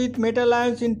react with metal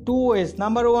ions in two ways.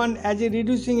 Number 1, as a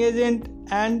reducing agent,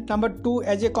 and number 2,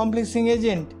 as a complexing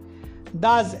agent.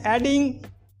 Thus, adding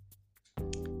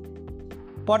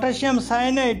potassium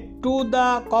cyanide to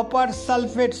the copper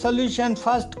sulfate solution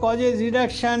first causes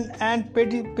reduction and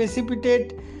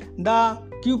precipitate the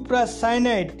cuprous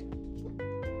cyanide,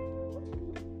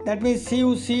 that means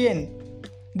CuCN.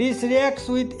 This reacts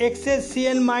with excess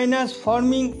Cn-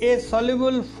 forming a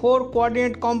soluble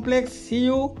 4-coordinate complex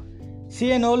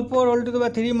CuCN whole 4 whole to the power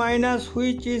 3 minus,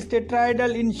 which is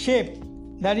tetrahedral in shape.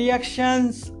 The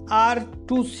reactions are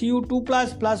 2Cu2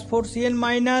 plus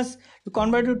 4Cn-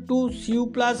 converted to 2Cu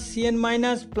plus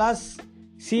Cn- plus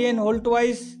Cn whole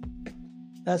twice.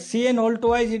 The Cn whole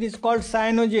twice, it is called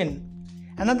cyanogen.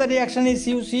 Another reaction is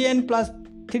CuCN plus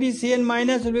 3Cn-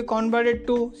 will be converted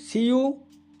to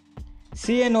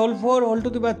CuCN whole 4 whole to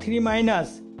the power 3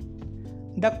 minus.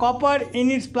 The copper in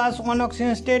its +1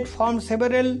 oxygen state forms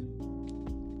several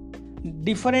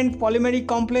different polymeric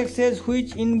complexes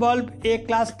which involve a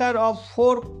cluster of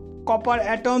 4 copper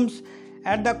atoms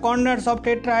at the corners of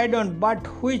tetrahedron, but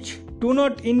which do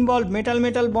not involve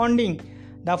metal-metal bonding.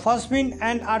 The phosphine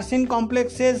and arsine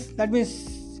complexes, that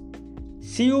means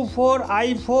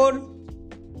Cu4I4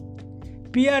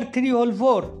 PR3 whole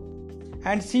 4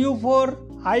 and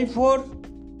Cu4I4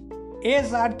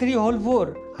 SR3 whole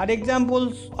 4 are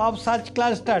examples of such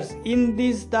clusters. In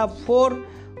this, the 4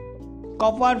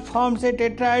 copper forms a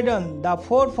tetrahedron. The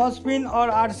 4 phosphine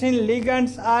or arsine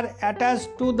ligands are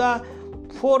attached to the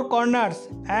 4 corners,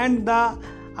 and the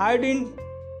iodine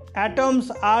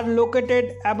atoms are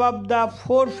located above the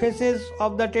 4 faces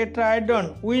of the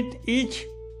tetrahedron, with each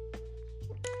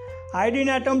iodine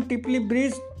atom typically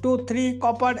bridged to 3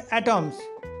 copper atoms.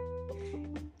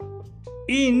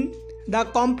 In the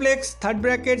complex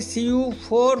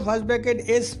 (Cu4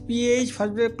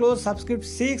 SPH close subscript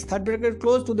 6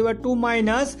 close to the power 2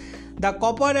 minus, the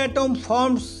copper atom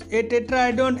forms a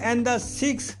tetrahedron and the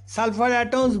 6 sulfur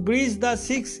atoms bridge the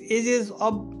 6 edges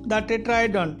of the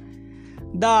tetrahedron.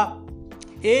 The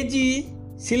Ag,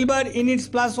 silver in its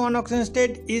 +1 oxygen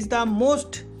state, is the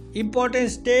most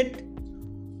important state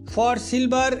for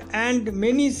silver, and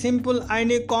many simple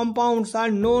ionic compounds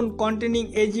are known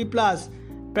containing Ag+.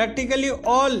 Practically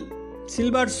all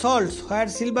silver salts where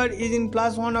silver is in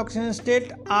 +1 oxygen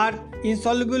state are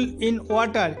insoluble in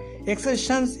water.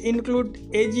 Exceptions include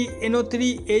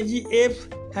AgNO3, AgF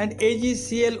and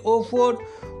AgClO4,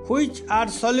 which are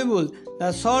soluble.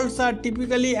 The salts are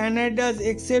typically anhydrous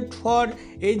except for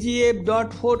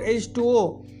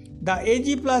AgF.4H2O, The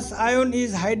Ag plus ion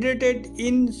is hydrated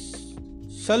in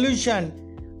solution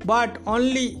but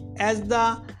only as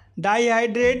the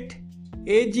dihydrate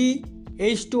Ag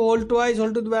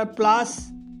H2O2 plus.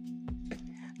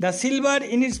 The silver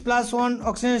in its plus 1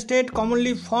 oxygen state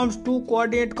commonly forms 2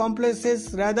 coordinate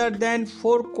complexes rather than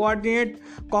 4 coordinate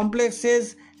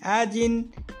complexes as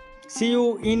in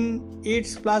Cu in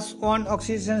its plus 1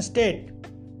 oxygen state.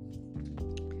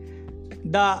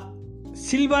 The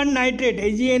silver nitrate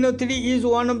AgNO3 is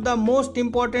one of the most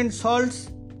important salts.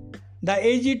 The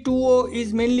Ag2O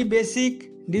is mainly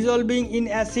basic, dissolving in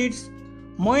acids.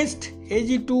 Moist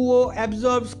Ag2O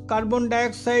absorbs carbon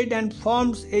dioxide and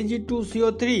forms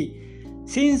Ag2CO3.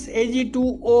 Since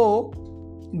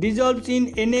Ag2O dissolves in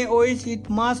NaOH, it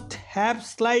must have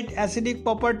slight acidic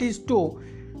properties too.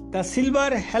 The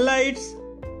silver halides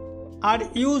are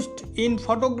used in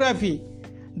photography.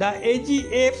 The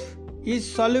AgF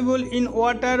is soluble in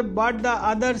water, but the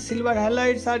other silver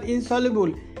halides are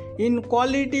insoluble. In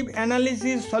qualitative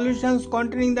analysis, solutions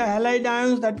containing the halide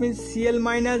ions, that means Cl-, Br-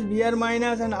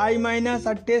 and I-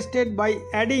 are tested by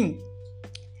adding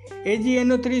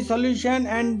AgNO3 solution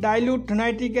and dilute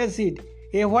nitric acid.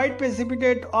 A white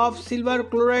precipitate of silver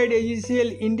chloride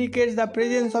AgCl indicates the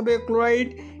presence of a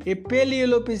chloride. A pale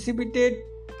yellow precipitate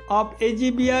of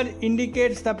AgBr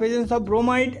indicates the presence of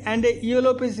bromide, and a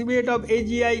yellow precipitate of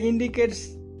AgI indicates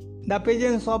the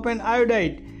presence of an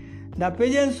iodide. The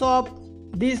presence of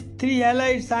these 3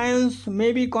 halide ions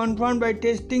may be confirmed by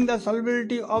testing the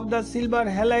solubility of the silver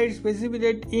halide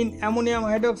precipitate in ammonium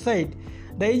hydroxide.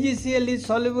 The AgCl is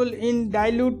soluble in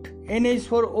dilute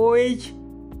NH4OH.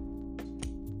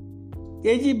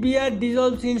 AgBr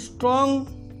dissolves in strong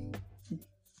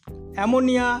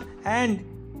ammonia, and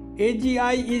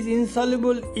AgI is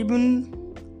insoluble even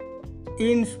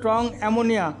in strong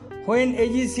ammonia. When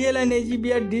AgCl and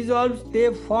AgBr dissolve,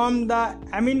 they form the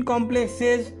amine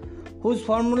complexes whose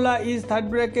formula is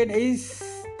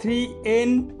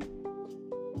H3N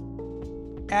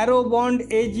arrow bond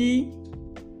Ag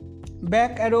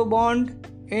back arrow bond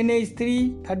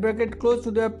NH3 close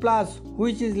to the plus,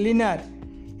 which is linear.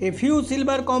 A few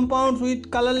silver compounds with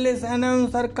colorless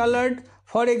anions are colored.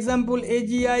 For example,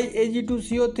 AgI,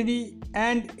 Ag2CO3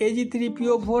 and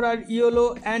Ag3PO4 are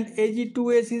yellow and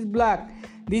Ag2S is black.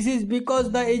 This is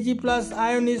because the Ag plus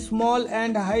ion is small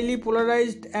and highly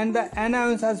polarized, and the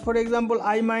anions, as for example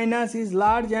I- is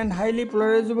large and highly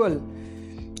polarizable.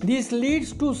 This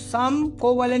leads to some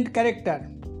covalent character.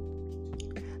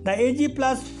 The Ag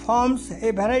plus forms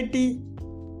a variety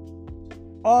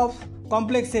of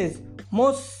complexes.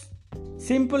 Most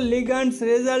simple ligands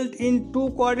result in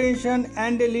 2 coordination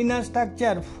and a linear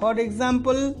structure. For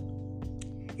example,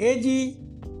 Ag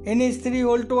NH3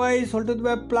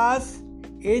 plus,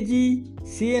 Ag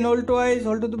CN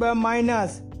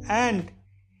minus, and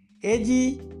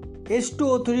Ag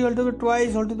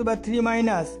H2O3 3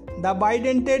 minus. The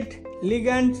bidentate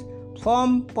ligands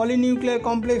form polynuclear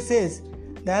complexes.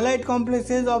 The halide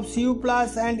complexes of Cu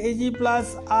plus and Ag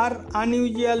plus are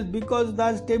unusual because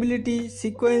the stability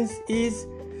sequence is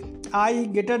I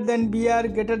greater than Br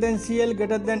greater than Cl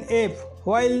greater than F,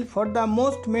 while for the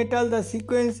most metal the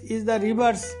sequence is the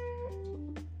reverse.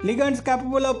 Ligands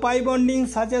capable of pi bonding,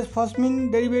 such as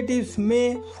phosphine derivatives,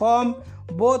 may form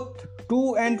both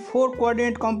 2 and 4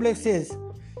 coordinate complexes.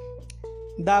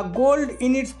 The gold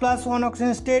in its plus 1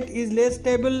 oxygen state is less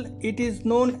stable. It is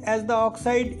known as the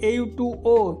oxide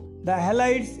Au2O. The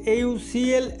halides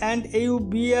AuCl and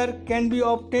AuBr can be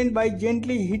obtained by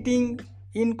gently heating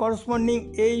in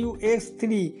corresponding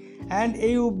AuX3, and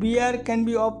AuBr can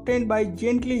be obtained by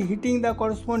gently heating the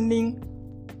corresponding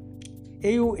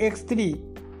AuX3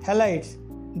 halides.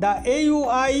 The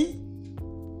AuI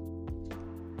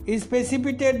is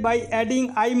precipitated by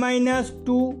adding I-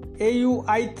 to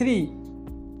AuI3.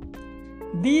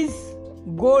 These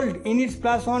gold in its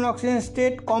plus 1 oxygen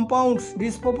state compounds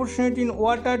disproportionate in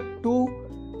water to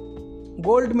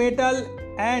gold metal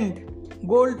and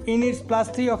gold in its plus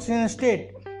 3 oxygen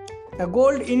state. The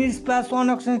gold in its plus 1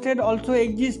 oxygen state also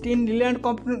exists in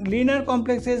linear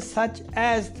complexes such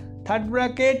as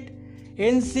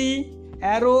NC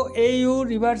arrow Au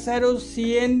reverse arrow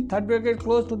Cn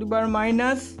close to the bar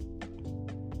minus,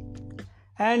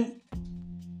 and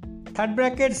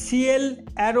Cl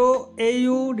arrow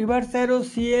Au reverse arrow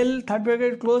Cl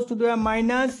close to the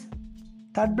minus,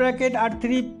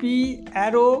 R3P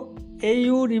arrow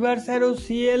Au reverse arrow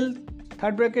Cl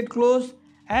close,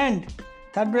 and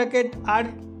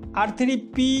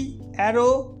R3P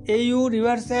arrow Au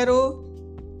reverse arrow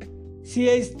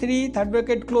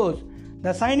CH3 close.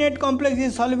 The cyanide complex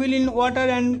is soluble in water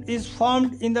and is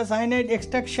formed in the cyanide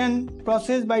extraction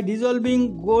process by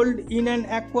dissolving gold in an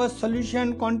aqueous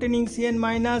solution containing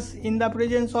Cn- in the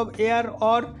presence of air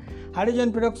or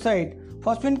hydrogen peroxide.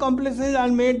 Phosphine complexes are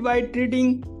made by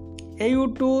treating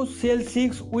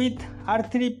Au2Cl6 with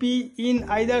R3P in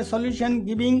either solution,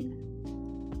 giving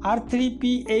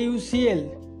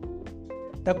R3PAuCl.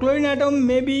 The chlorine atom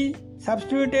may be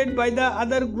substituted by the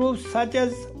other groups such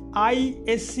as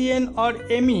ISCN or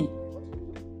Me.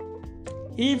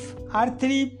 If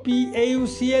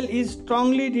R3PAuCl is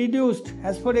strongly reduced,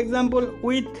 as for example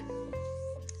with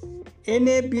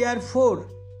NaBr4,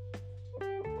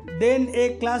 then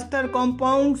a cluster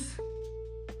compounds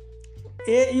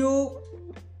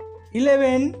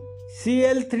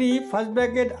Au11Cl3 first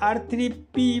bracket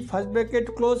R3P first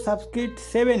bracket close subscript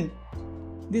 7.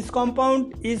 This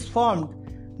compound is formed.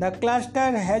 The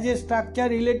cluster has a structure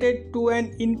related to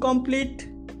an incomplete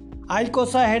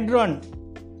icosahedron.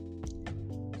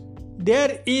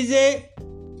 There is a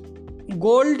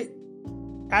gold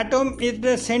atom at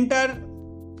the center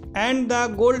and the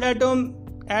gold atom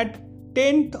at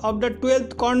 10th of the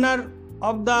 12th corner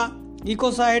of the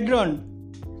icosahedron.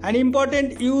 An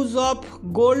important use of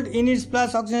gold in its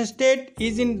plus oxygen state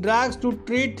is in drugs to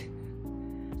treat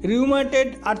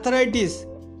rheumatoid arthritis.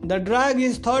 The drug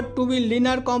is thought to be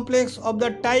linear complex of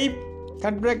the type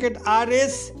third bracket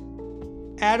RS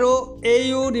arrow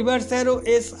AU reverse arrow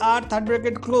SR third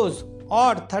bracket close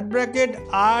or third bracket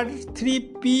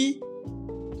R3P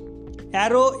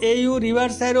arrow AU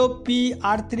reverse arrow P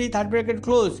R3 third bracket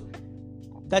close.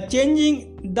 The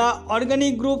changing the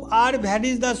organic group R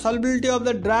varies the solubility of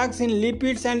the drugs in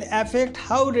lipids and affect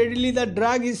how readily the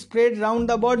drug is spread around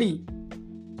the body.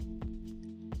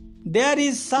 There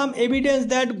is some evidence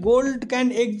that gold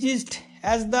can exist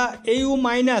as the Au-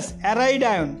 aride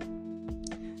ion.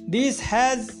 This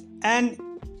has an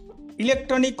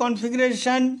electronic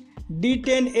configuration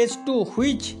D10S2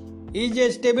 which is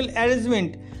a stable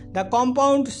arrangement. The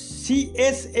compound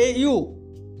CSAU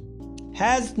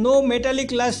has no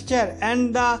metallic luster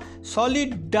and the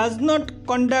solid does not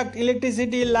conduct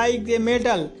electricity like a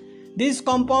metal. This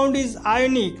compound is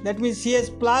ionic, that means Cs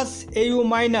plus Au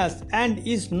minus, and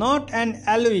is not an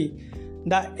alloy.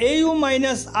 The Au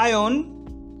minus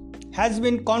ion has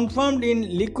been confirmed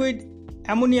in liquid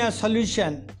ammonia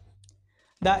solution.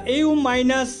 The Au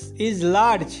minus is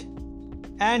large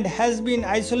and has been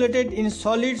isolated in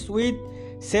solids with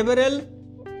several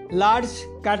large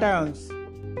cations.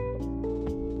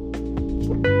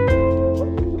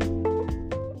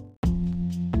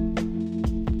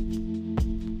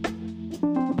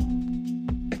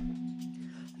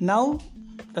 Now,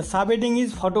 the subheading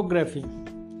is photography.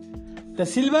 The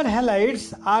silver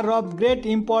halides are of great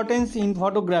importance in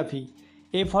photography.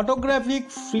 A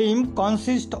photographic film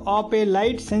consists of a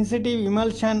light-sensitive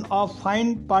emulsion of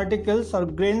fine particles or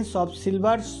grains of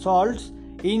silver salts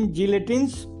in gelatin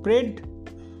spread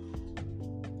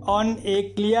on a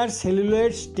clear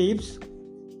celluloid strips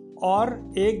or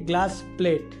a glass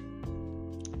plate.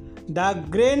 The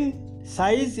grain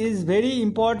size is very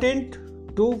important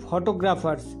to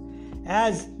photographers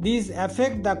as these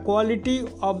affect the quality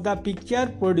of the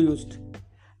picture produced.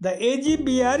 The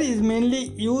AGBR is mainly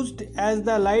used as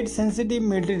the light sensitive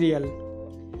material.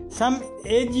 Some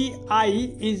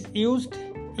AGI is used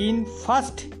in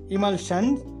fast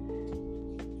emulsions,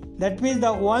 that means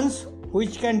the ones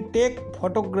which can take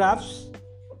photographs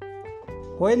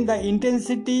when the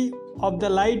intensity of the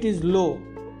light is low,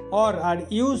 or are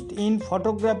used in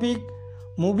photographic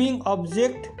moving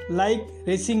object like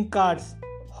racing cars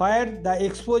where the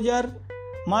exposure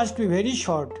must be very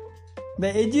short. The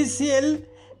AGCL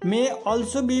may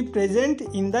also be present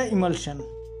in the emulsion.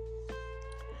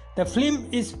 The film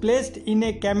is placed in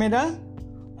a camera.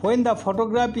 When the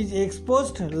photograph is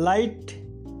exposed, light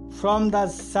from the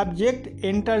subject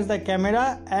enters the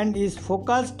camera and is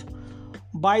focused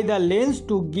by the lens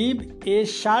to give a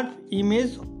sharp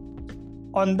image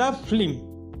on the film.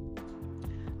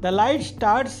 The light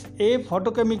starts a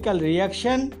photochemical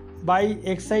reaction by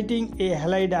exciting a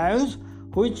halide ions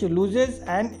which loses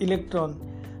an electron.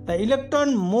 The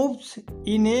electron moves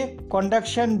in a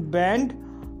conduction band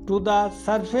to the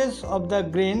surface of the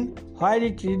grain where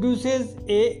it reduces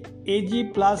a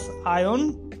Ag plus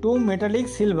ion to metallic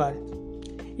silver.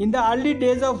 In the early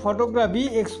days of photography,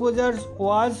 exposure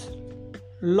was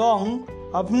long,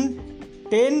 often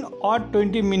 10 or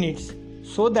 20 minutes,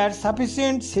 so that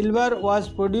sufficient silver was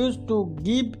produced to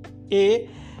give a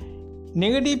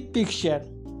negative picture.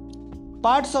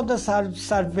 Parts of the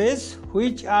surface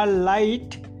which are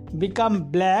light become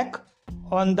black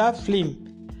on the film.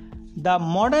 The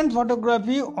modern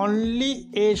photography, only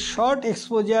a short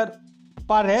exposure,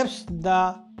 perhaps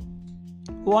the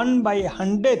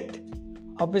 1/100th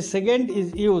of a second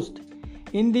is used.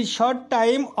 In this short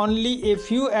time, only a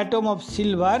few atoms of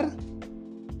silver,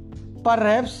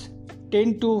 perhaps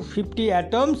 10 to 50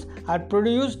 atoms, are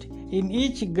produced in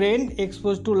each grain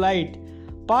exposed to light.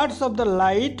 Parts of the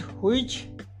light which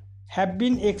have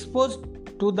been exposed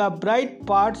to the bright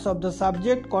parts of the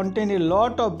subject contain a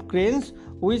lot of grains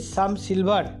with some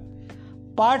silver.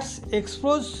 Parts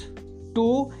exposed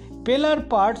to paler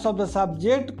parts of the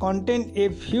subject contain a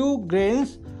few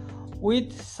grains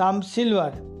with some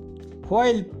silver,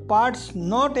 while parts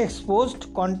not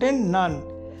exposed contain none.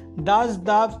 Thus,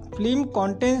 the film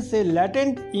contains a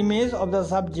latent image of the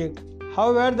subject.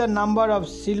 However, the number of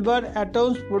silver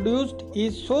atoms produced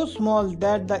is so small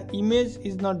that the image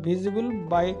is not visible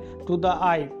to the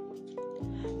eye.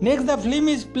 Next, the film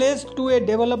is placed to a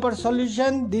developer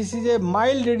solution. This is a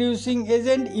mild reducing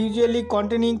agent usually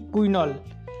containing quinol.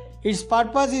 Its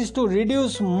purpose is to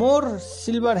reduce more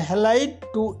silver halide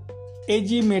to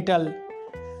Ag metal.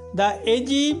 The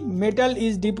Ag metal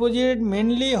is deposited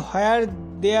mainly where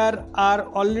there are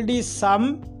already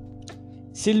some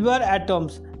silver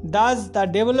atoms. Thus, the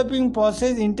developing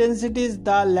process intensities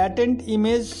the latent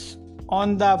image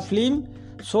on the film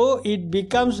so it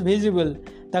becomes visible.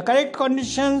 The correct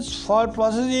conditions for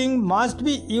processing must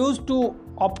be used to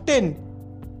obtain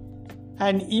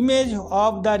an image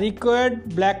of the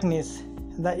required blackness.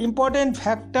 The important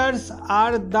factors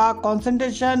are the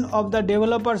concentration of the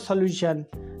developer solution,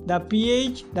 the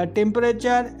pH, the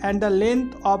temperature, and the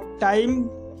length of time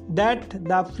that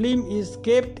the film is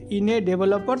kept in a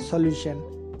developer solution.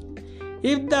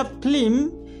 If the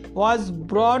film was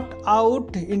brought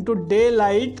out into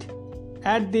daylight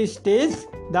at this stage,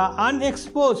 the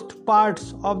unexposed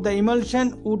parts of the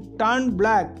emulsion would turn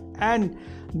black and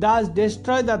thus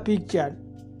destroy the picture.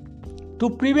 To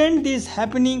prevent this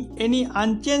happening, any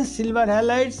unchanged silver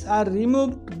halides are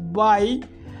removed by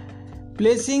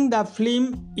placing the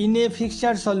film in a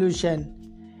fixture solution.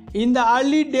 In the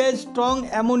early days, strong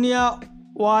ammonia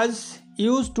was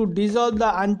used to dissolve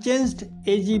the unchanged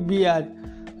AgBr.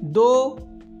 Though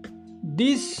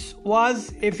this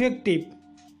was effective,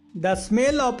 the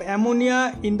smell of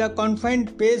ammonia in the confined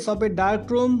space of a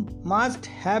darkroom must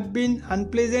have been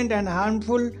unpleasant and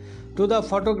harmful to the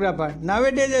photographer.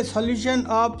 Nowadays, a solution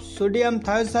of sodium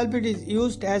thiosulfate is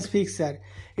used as fixture.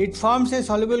 It forms a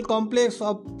soluble complex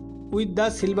with the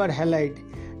silver halide.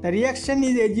 The reaction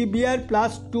is AgBr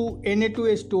plus 2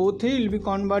 Na2H2O3 will be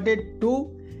converted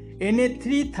to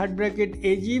Na3 third bracket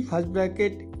Ag first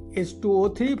bracket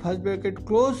H2O3 first bracket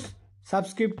close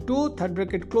subscript 2 third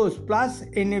bracket close plus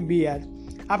NaBr.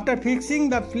 After fixing,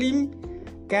 the film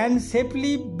can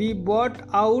safely be brought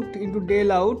out into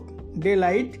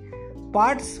daylight.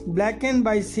 Parts blackened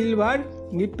by silver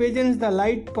represents the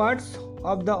light parts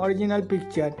of the original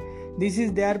picture. This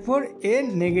is therefore a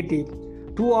negative.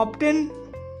 To obtain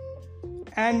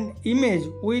an image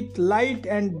with light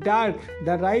and dark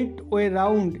the right way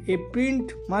round, a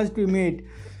print must be made.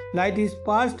 Light is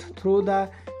passed through the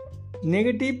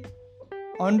negative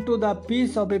onto the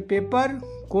piece of a paper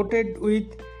coated with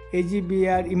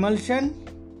AgBr emulsion.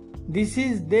 This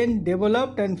is then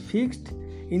developed and fixed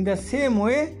in the same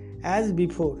way as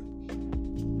before.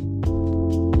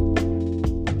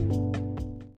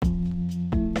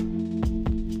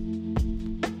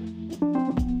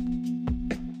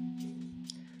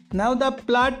 Now the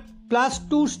plus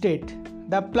 2 state.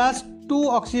 The plus 2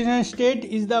 oxidation state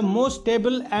is the most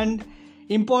stable and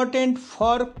important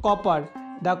for copper.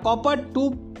 The copper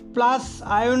 2 plus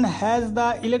ion has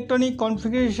the electronic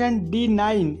configuration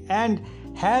D9 and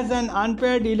has an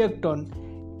unpaired electron.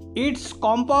 Its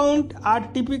compounds are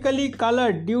typically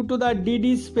colored due to the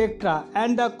DD spectra,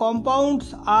 and the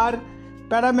compounds are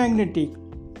paramagnetic.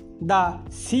 The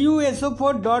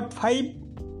CuSO4.5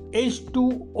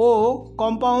 H2O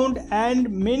compound and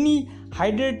many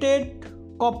hydrated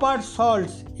copper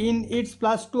salts in its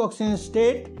plus 2 oxidation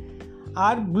state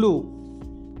are blue.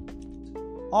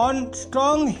 On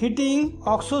strong heating,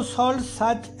 oxo salts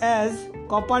such as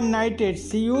copper nitrate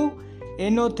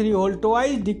CuNO3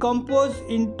 twice decompose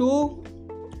into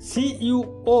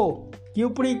CuO,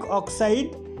 cupric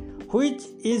oxide, which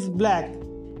is black.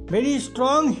 Very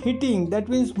strong heating, that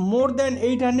means more than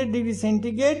 800 degrees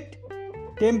centigrade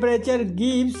temperature,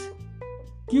 gives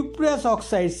cuprous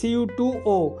oxide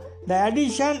Cu2O. The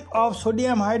addition of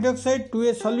sodium hydroxide to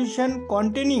a solution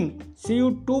containing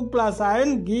Cu2 plus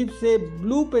ion gives a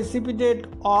blue precipitate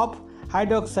of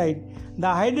hydroxide. The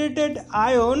hydrated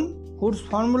ion, whose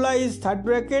formula is third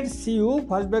bracket Cu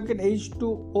first bracket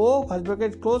H2O first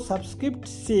bracket close subscript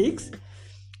 6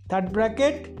 third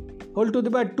bracket whole to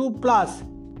the power 2 plus.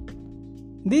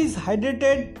 These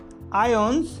hydrated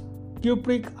ions,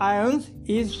 cupric ions,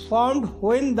 is formed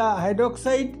when the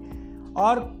hydroxide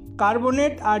or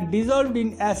carbonate are dissolved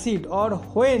in acid or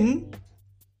when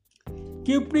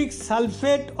cupric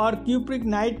sulfate or cupric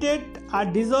nitrate are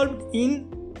dissolved in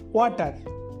water.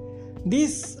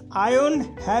 This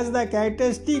ion has the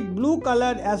characteristic blue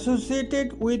color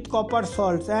associated with copper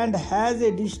salts and has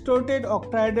a distorted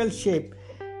octahedral shape.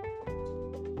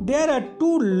 There are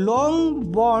 2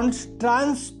 long bonds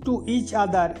trans to each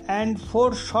other and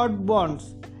 4 short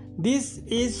bonds. This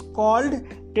is called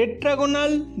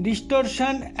tetragonal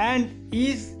distortion and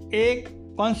is a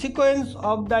consequence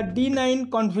of the D9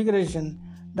 configuration.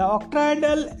 The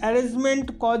octahedral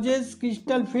arrangement causes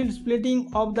crystal field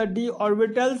splitting of the d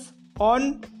orbitals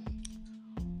on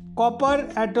copper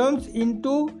atoms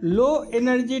into low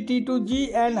energy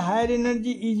T2G and higher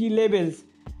energy Eg labels.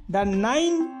 The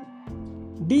 9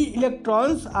 d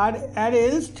electrons are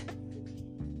arranged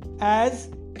as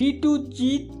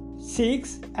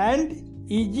T2G6 and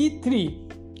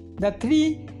Eg3. The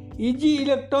 3 Eg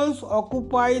electrons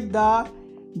occupy the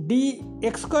d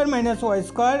x square minus y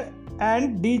square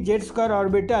and d z square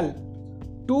orbital.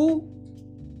 2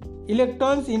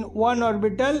 electrons in one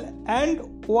orbital and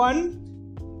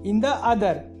 1 in the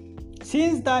other.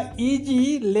 Since the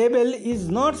Eg label is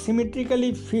not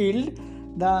symmetrically filled,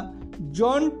 the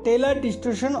John Taylor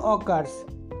distortion occurs.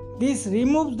 This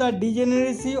removes the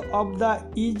degeneracy of the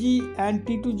Eg and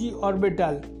T2G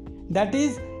orbital. That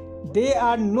is, they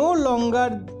are no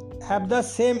longer have the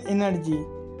same energy.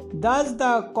 Thus,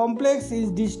 the complex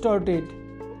is distorted.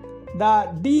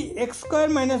 The d x square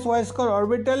minus y square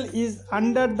orbital is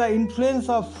under the influence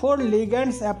of 4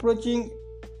 ligands approaching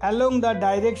along the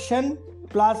direction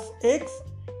plus x,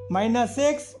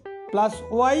 plus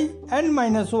y and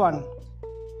minus 1.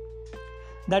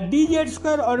 The dz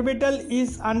square orbital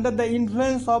is under the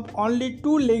influence of only 2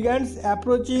 ligands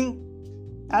approaching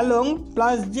along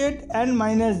plus z and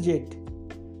minus z.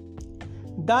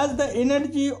 Thus, the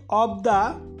energy of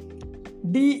the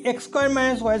d x square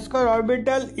minus y square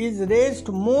orbital is raised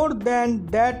more than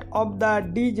that of the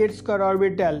dz square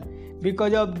orbital.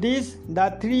 Because of this,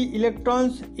 the 3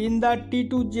 electrons in the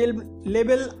T2G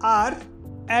label are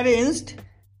arranged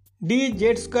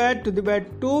dz square to the power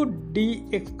 2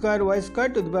 dx square y square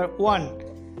to the power 1.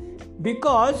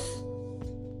 Because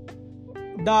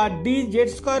the dz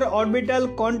square orbital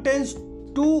contains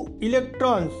 2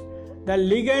 electrons, the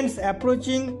ligands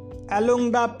approaching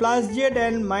along the plus z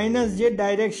and minus z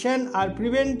direction are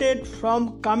prevented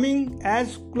from coming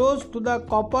as close to the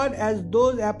copper as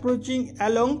those approaching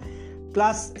along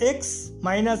plus x,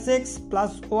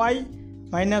 plus y,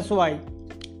 minus y.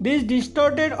 This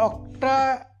distorted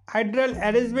octahedral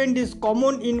arrangement is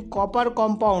common in copper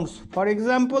compounds. For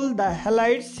example, the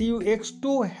halides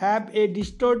CuX2 have a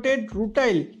distorted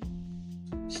rutile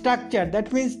structure,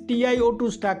 that means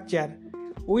TiO2 structure,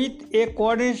 with a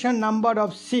coordination number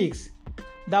of 6.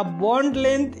 The bond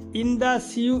length in the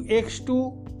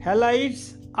CuX2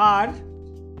 halides are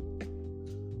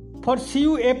for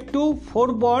CuF2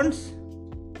 4 bonds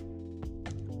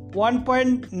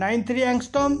 1.93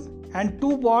 angstrom and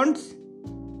 2 bonds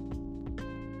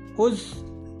whose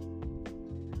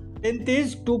length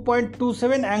is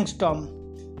 2.27 angstrom.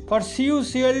 For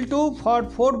CuCl2 for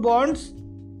 4 bonds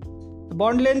the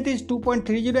bond length is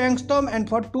 2.30 angstrom and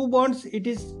for 2 bonds it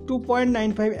is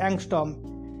 2.95 angstrom.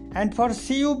 And for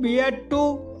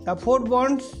CuBr2 the 4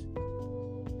 bonds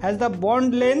has the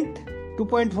bond length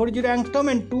 2.40 angstrom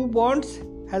and 2 bonds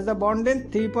has the bond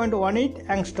length 3.18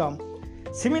 angstrom.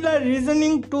 Similar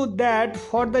reasoning to that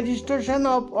for the distortion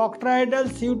of octahedral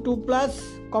Cu2 plus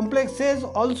complexes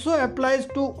also applies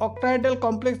to octahedral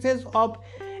complexes of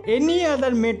any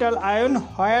other metal ion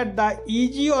where the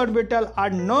Eg orbital are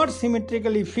not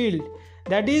symmetrically filled,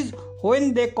 that is,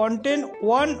 when they contain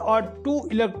 1 or 2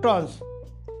 electrons.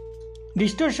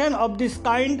 Distortion of this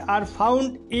kind are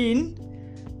found in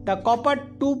the copper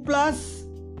 2 plus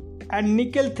and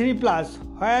nickel 3 plus,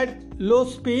 where low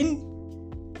spin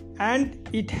and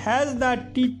it has the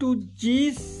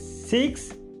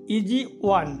T2G6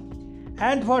 Eg1.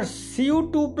 And for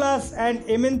Cu2 plus and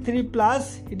Mn3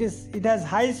 plus it has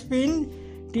high spin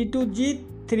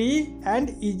T2G3 and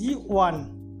Eg1.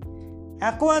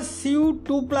 Aqueous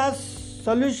Cu2 plus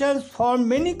solutions form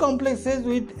many complexes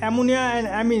with ammonia and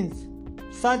amines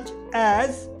such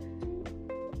as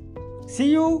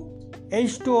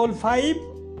CuH2O5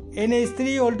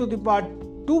 NH3 to the power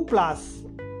 2 plus,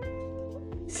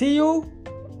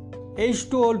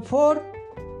 CuH2O4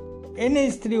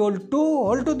 NH3 whole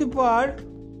 2 to the power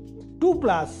 2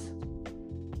 plus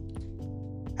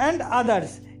and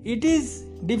others. It is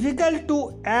difficult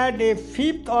to add a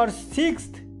fifth or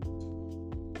sixth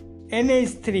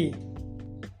NH3,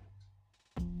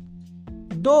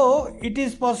 though it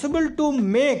is possible to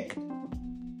make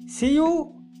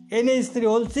Cu NH3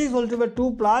 whole 6 whole to the power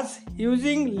 2 plus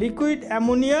using liquid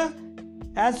ammonia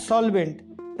as solvent.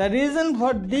 The reason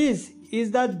for this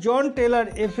is the John Taylor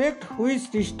effect,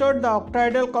 which restored the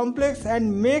octahedral complex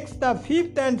and makes the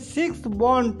fifth and sixth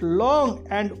bond long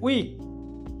and weak.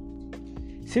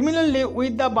 Similarly,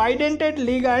 with the bidentate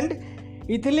ligand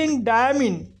ethylene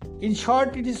diamine, in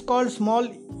short it is called small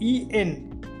en,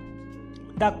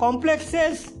 the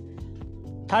complexes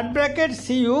third bracket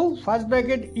Cu, first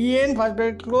bracket En, first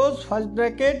bracket close, first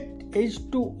bracket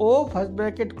H2O, first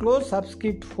bracket close,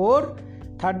 subscript 4,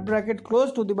 third bracket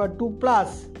close to the power 2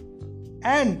 plus,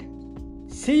 and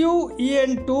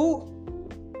CuEn2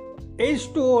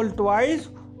 H2O whole twice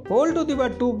whole to the power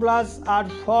 2 plus are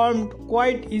formed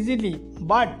quite easily,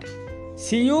 but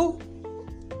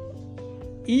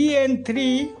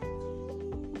CuEn3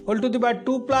 whole to the power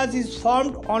 2 plus is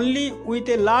formed only with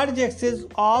a large excess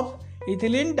of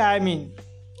ethylene diamine.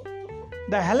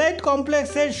 The halide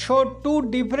complexes show two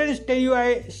different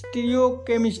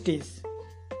stereochemistries.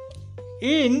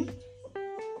 In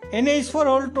NH4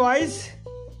 whole twice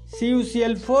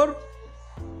CuCl4,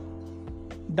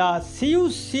 the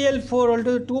CuCl4 whole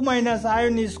to the 2 minus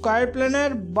ion is square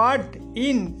planar, but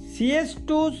in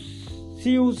CS2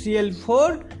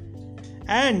 CuCl4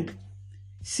 and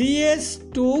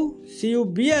CS2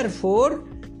 CuBr4,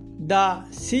 the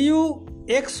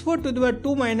CuX4 to the power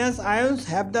 2 minus ions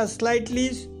have the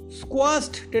slightly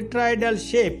squashed tetrahedral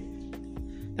shape.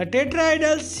 The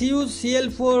tetrahedral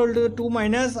CuCl4 whole to the 2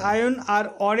 minus ion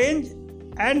are orange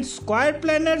and square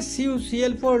planar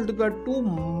CuCl4 whole to the power 2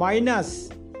 minus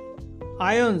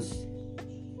ions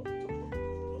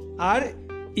are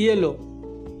yellow.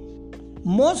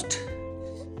 Most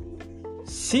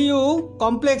Cu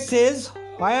complexes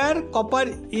where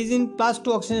copper is in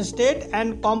 +2 oxidation state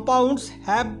and compounds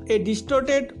have a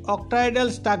distorted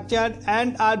octahedral structure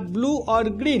and are blue or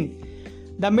green.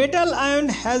 The metal ion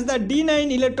has the D9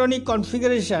 electronic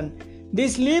configuration.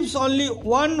 This leaves only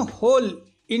one hole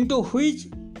into which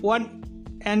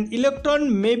an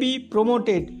electron may be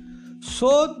promoted.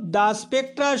 So the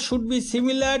spectra should be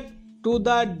similar to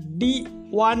the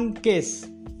D1 case.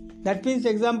 That means,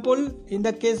 example, in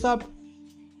the case of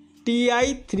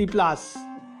Ti3+,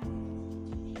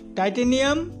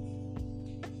 titanium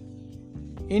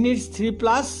in its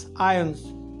 3+ ions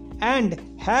and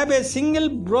have a single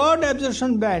broad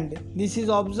absorption band. This is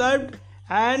observed,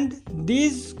 and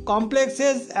these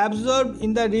complexes absorb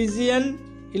in the region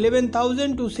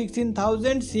 11,000 to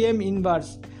 16,000 cm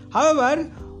inverse. However,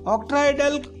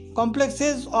 octahedral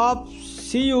complexes of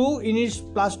Cu in its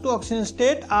 +2 oxidation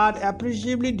state are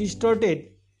appreciably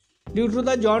distorted due to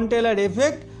the John Taylor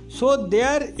effect, so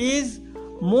there is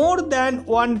more than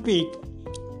one peak.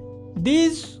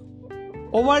 These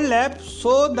overlap,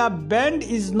 so the band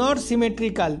is not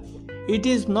symmetrical. It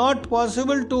is not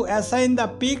possible to assign the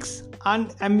peaks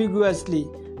unambiguously.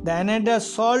 The anhydrous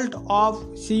salt of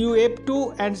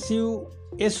CuF2 and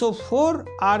CuSO4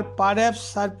 are perhaps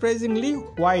surprisingly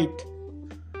white.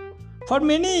 For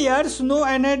many years, no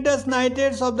anhydrous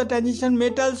nitrates of the transition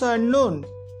metals are known.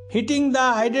 Heating the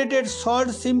hydrated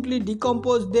salts simply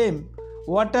decomposed them.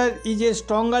 Water is a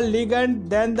stronger ligand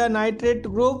than the nitrate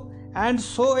group, and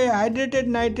so a hydrated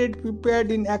nitrate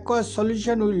prepared in aqueous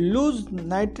solution will lose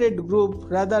nitrate group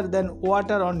rather than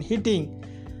water on heating.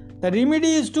 The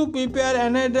remedy is to prepare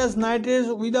anhydrous nitrates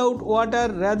without water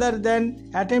rather than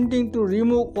attempting to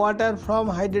remove water from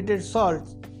hydrated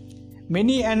salts.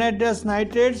 Many anhydrous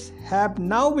nitrates have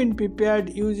now been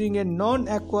prepared using a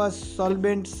non-aqueous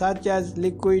solvent such as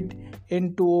liquid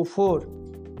N2O4.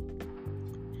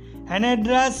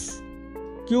 Anhydrous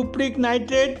cupric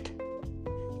nitrate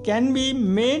can be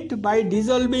made by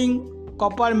dissolving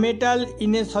copper metal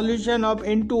in a solution of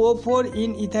N2O4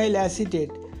 in ethyl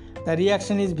acetate. The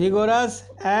reaction is vigorous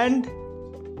and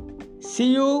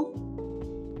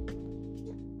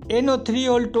CuNO3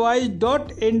 whole twice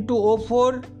dot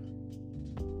N2O4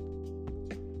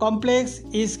 complex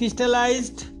is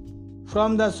crystallized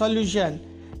from the solution.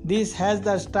 This has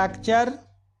the structure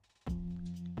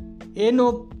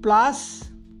NO plus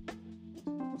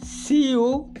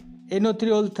Cu NO3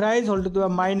 whole thrice whole to the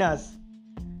minus.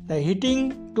 The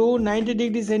heating to 90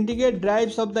 degrees centigrade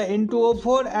drives up the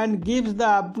N2O4 and gives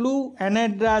the blue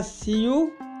anhydrous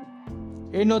Cu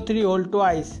NO3 whole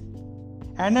twice.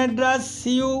 Anhydrous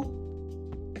Cu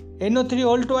NO3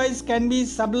 whole twice can be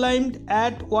sublimed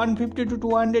at 150 to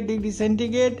 200 degrees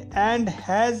centigrade and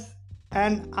has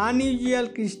an unusual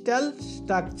crystal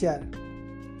structure.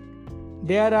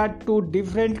 There are two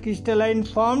different crystalline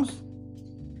forms.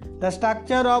 The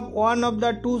structure of one of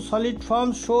the two solid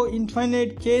forms show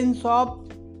infinite chains of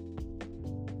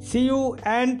Cu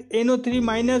and NO3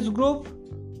 minus group.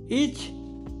 Each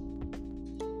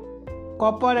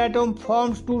copper atom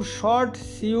forms two short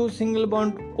Cu single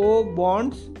bond O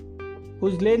bonds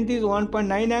whose length is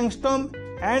 1.9 angstrom,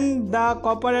 and the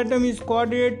copper atom is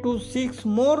coordinated to 6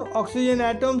 more oxygen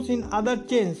atoms in other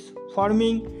chains,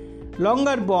 forming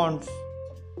longer bonds,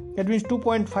 that means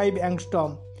 2.5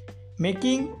 angstrom,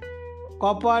 making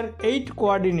copper 8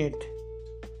 coordinate.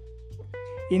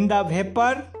 In the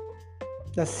vapor,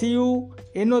 the Cu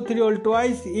NO3 whole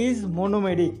twice is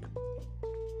monomeric.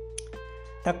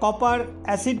 The copper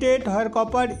acetate, where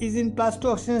copper is in +2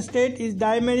 oxygen state, is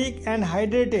dimeric and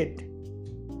hydrated.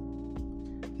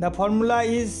 The formula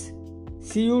is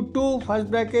Cu2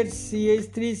 first bracket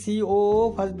CH3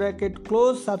 COO first bracket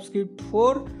close subscript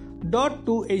 4 dot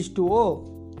 2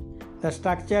 H2O. The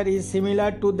structure is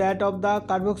similar to that of the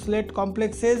carboxylate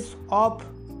complexes of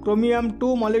chromium 2,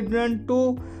 molybdenum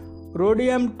 2,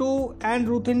 rhodium 2 and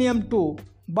ruthenium 2,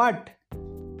 but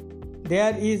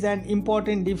there is an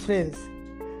important difference.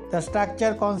 The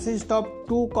structure consists of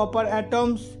two copper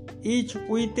atoms, each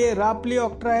with a roughly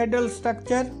octahedral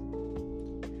structure.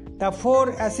 The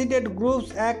four acetate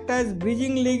groups act as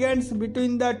bridging ligands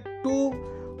between the two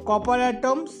copper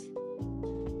atoms.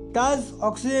 Thus,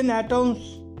 oxygen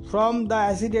atoms from the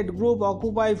acetate group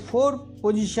occupy 4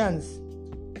 positions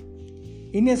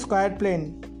in a square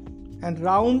plane and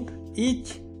round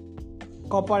each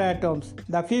copper atoms.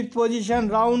 The 5th position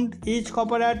round each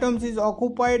copper atoms is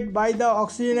occupied by the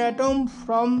oxygen atom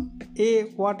from a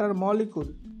water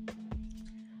molecule.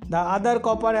 The other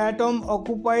copper atom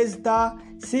occupies the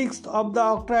 6th of the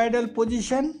octahedral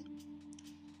position.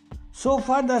 So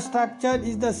far, the structure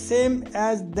is the same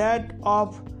as that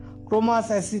of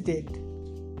chromous acetate.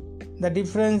 The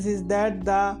difference is that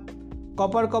the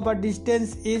copper-copper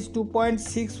distance is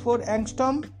 2.64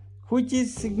 angstrom, which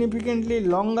is significantly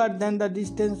longer than the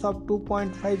distance of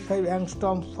 2.55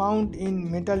 angstrom found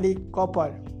in metallic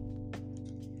copper.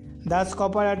 Thus,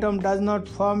 copper atom does not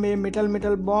form a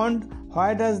metal-metal bond,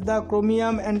 whereas the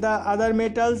chromium and the other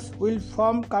metals will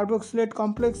form carboxylate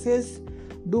complexes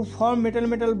do form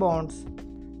metal-metal bonds.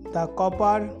 The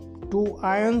copper 2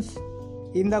 ions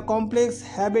in the complex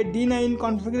have a D9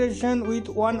 configuration with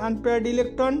one unpaired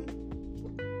electron.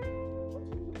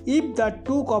 If the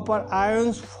two copper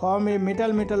ions form a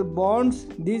metal-metal bonds,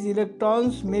 these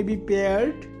electrons may be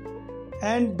paired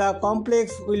and the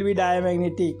complex will be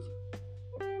diamagnetic.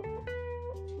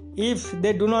 If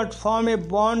they do not form a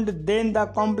bond, then the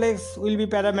complex will be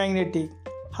paramagnetic.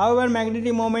 However,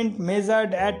 magnetic moment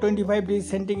measured at 25 degrees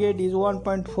centigrade is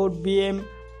 1.4 bm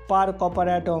per copper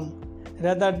atom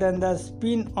rather than the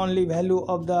spin-only value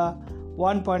of the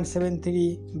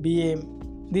 1.73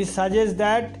 bm. This suggests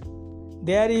that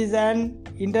there is an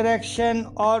interaction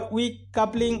or weak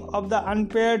coupling of the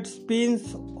unpaired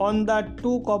spins on the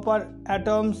two copper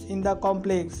atoms in the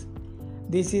complex.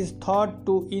 This is thought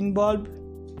to involve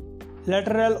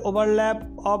lateral overlap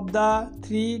of the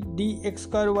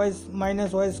 3d(x²y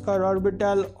y²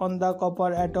 orbital on the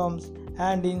copper atoms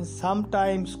and is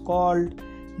sometimes called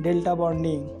delta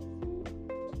bonding.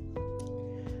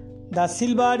 The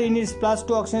silver in its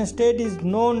 +2 oxygen state is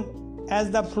known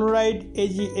as the fluoride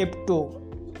AgF2.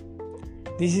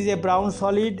 This is a brown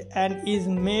solid and is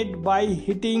made by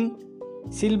heating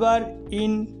silver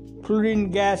in fluorine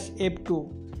gas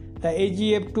F2. The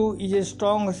AgF2 is a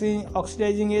strong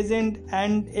oxidizing agent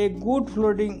and a good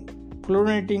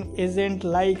fluorinating agent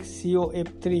like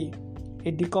COF3.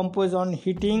 It decomposes on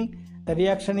heating. The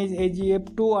reaction is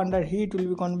AgF2 under heat will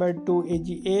be converted to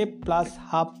AgA plus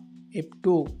half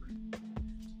F2.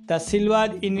 The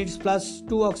silver in its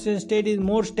 +2 oxygen state is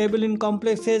more stable in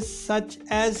complexes such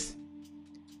as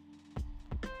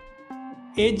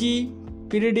Ag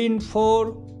pyridine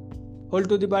 4 whole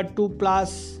to the power 2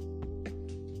 plus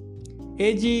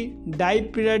Ag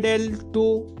dipyridine 2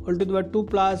 whole to the power 2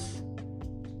 plus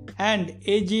and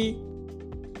Ag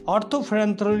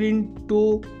orthophenanthrene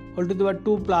 2 whole to the power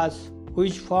 2 plus,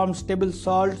 which form stable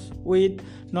salts with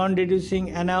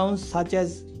non-reducing anions such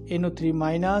as NO3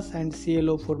 minus and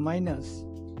ClO4 minus.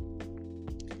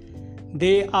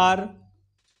 They are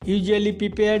usually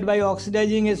prepared by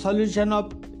oxidizing a solution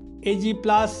of Ag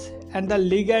plus and the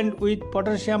ligand with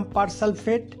potassium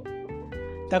persulfate.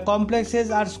 The complexes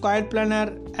are square planar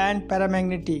and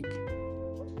paramagnetic.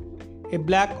 A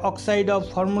black oxide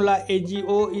of formula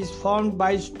AgO is formed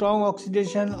by strong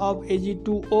oxidation of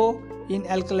Ag2O in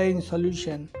alkaline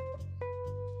solution.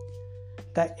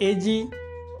 The Ag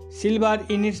silver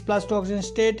in its plus 2 oxidation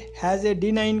state has a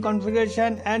D9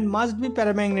 configuration and must be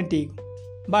paramagnetic,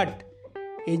 but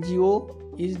AgO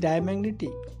is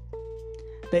diamagnetic.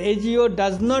 The AgO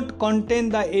does not contain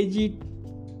the Ag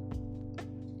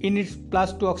in its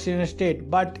plus 2 oxidation state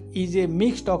but is a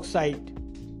mixed oxide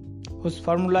whose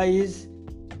formula is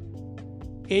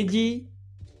AgO2,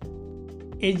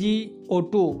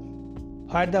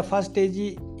 where the first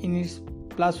Ag in its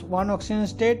plus 1 oxidation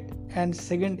state and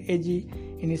second Ag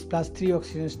in its plus 3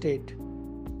 oxidation state.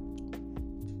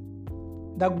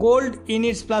 The gold in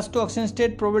its plus 2 oxidation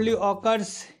state probably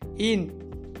occurs in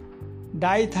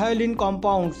diethylene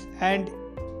compounds and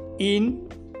in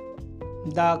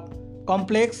the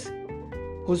complex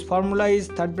whose formula is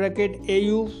third bracket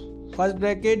Au first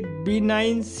bracket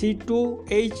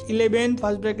B9C2H11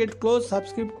 first bracket close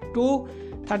subscript 2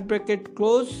 third bracket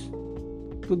close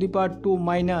to the power 2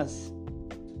 minus,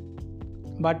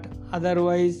 but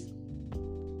otherwise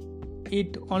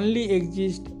it only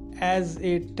exists as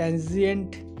a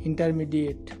transient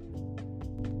intermediate.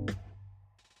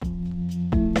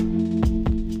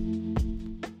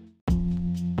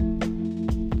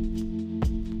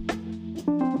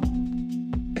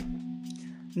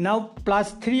 Now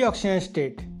plus 3 oxidation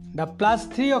state. The plus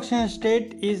 3 oxidation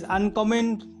state is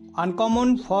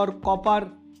uncommon for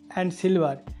copper and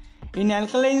silver. In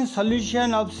alkaline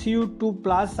solution of Cu2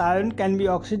 plus iron can be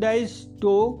oxidized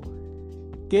to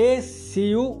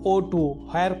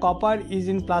KCuO2 where copper is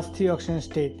in plus 3 oxidation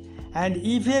state, and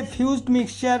if a fused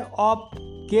mixture of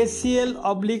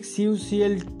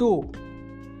KCl/CuCl2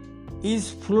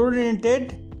 is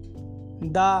fluorinated,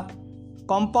 the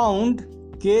compound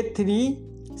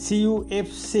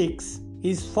K3CuF6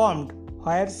 is formed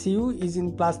where Cu is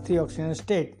in plus 3 oxidation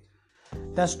state.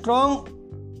 The strong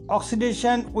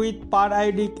oxidation with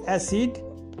periodic acid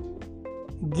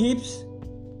gives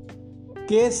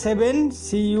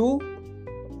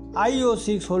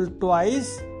K7CuIO6 whole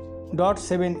twice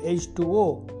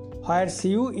 .7H2O where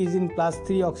Cu is in plus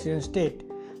 3 oxidation state.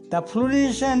 The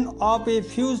fluorination of a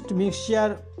fused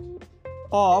mixture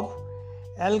of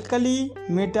alkali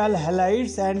metal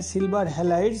halides and silver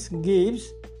halides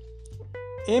gives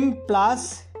M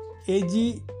plus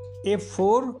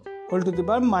AgF4 whole to the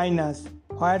power minus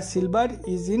where silver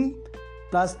is in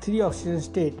plus 3 oxidation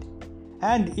state,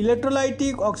 and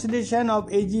electrolytic oxidation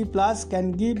of Ag plus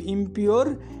can give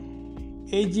impure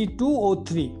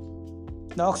Ag2O3.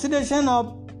 The oxidation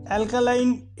of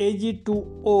alkaline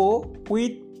Ag2O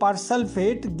with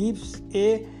persulfate gives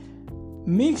a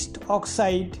mixed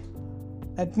oxide,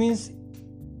 that means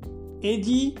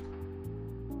Ag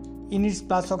in its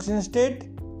plus oxidation state,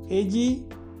 Ag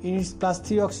in its plus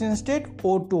 3 oxidation state,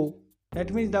 O2.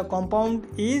 That means the compound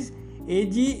is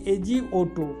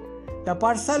AgO2. The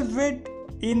persulfate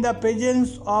in the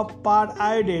presence of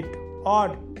periodate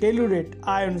or tellurate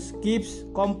ions gives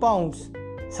compounds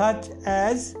such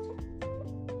as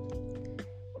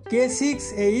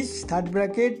K6H third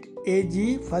bracket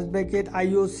Ag first bracket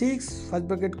IO6 first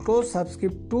bracket close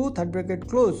subscript 2 third bracket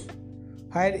close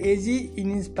where Ag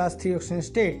in its plus 3 oxidation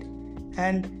state,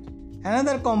 and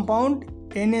another compound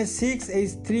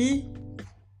Na6H3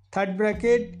 third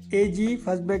bracket Ag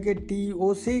first bracket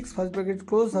TO6 first bracket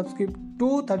close subscript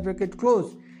 2 third bracket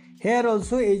close, here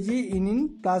also Ag in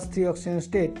plus 3 oxidation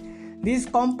state. These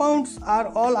compounds are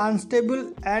all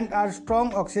unstable and are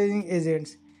strong oxidizing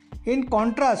agents. In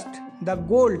contrast, the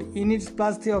gold in its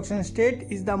plus 3 oxidation state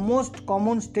is the most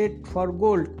common state for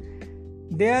gold.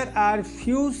 There are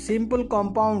few simple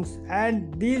compounds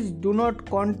and these do not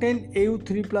contain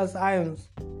Au3 plus ions.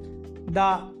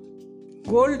 The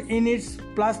gold in its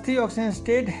plus 3 oxidation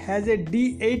state has a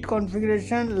D8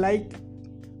 configuration like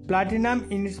platinum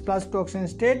in its plus 2 oxidation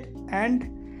state, and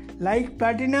like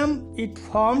platinum it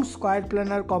forms square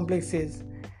planar complexes.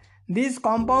 These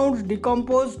compounds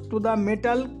decompose to the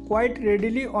metal quite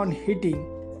readily on heating.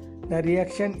 The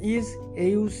reaction is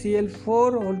AuCl4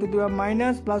 whole to the power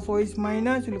minus plus OH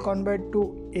minus will convert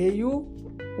to Au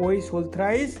OH whole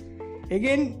thrice.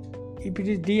 Again, if it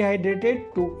is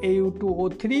dehydrated to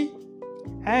Au2O3,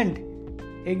 and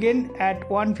again at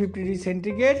 150 degrees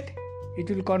centigrade it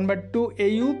will convert to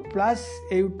Au plus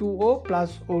Au2O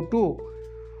plus O2.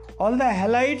 All the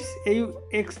halides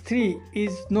AuX3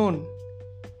 is known.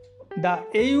 The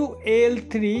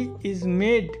AuAl3 is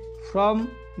made from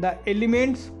the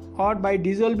elements or by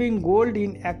dissolving gold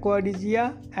in aqua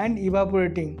regia and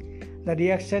evaporating. The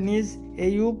reaction is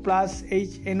Au plus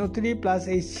HNO3 plus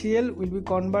HCl will be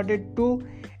converted to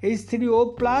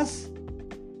H3O plus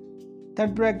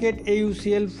third bracket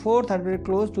AuCl4 third bracket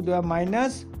close to the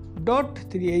minus dot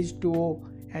 3H2O,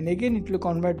 and again it will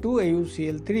convert to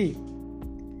AuCl3.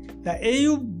 The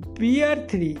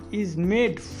AuBr3 is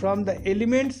made from the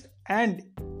elements and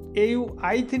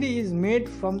AuI3 is made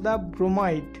from the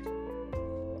bromide,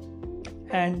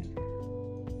 and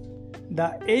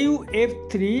the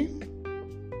AuF3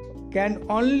 can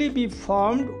only be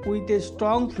formed with a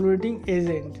strong fluorating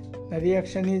agent. The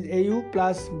reaction is Au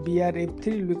plus BrF3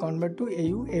 will be converted to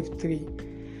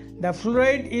AuF3. The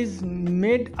fluoride is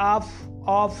made up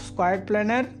of square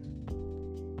planar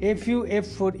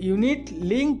FuF4 unit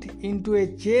linked into a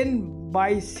chain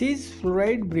by cis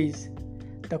fluoride bridge.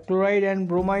 The chloride and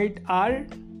bromide are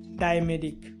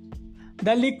dimeric.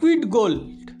 The liquid gold.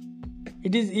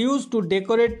 It is used to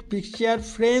decorate picture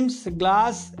frames,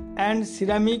 glass and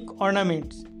ceramic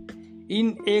ornaments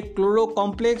in a chloro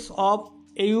complex of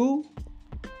Au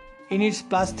in its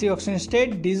plus 3 oxygen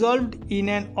state dissolved in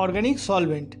an organic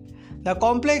solvent. The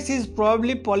complex is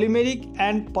probably polymeric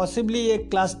and possibly a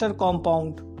cluster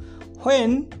compound.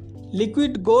 When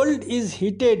liquid gold is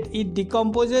heated, it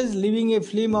decomposes, leaving a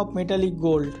film of metallic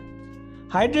gold.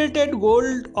 Hydrated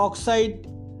gold oxide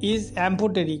is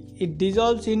amphoteric. It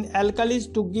dissolves in alkalis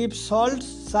to give salts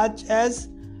such as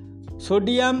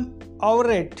sodium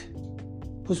aurate,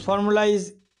 whose formula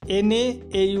is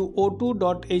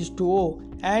NaAuO2.H2O,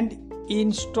 and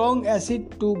in strong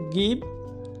acid to give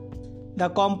the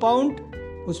compound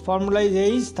whose formula is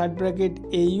H third bracket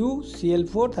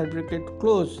AuCl4 third bracket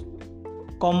close,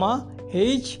 comma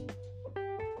H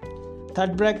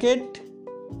third bracket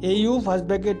Au first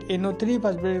bracket NO3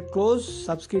 first bracket close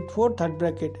subscript 4 third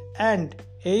bracket, and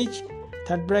H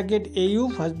third bracket Au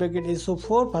first bracket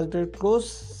SO4 first bracket close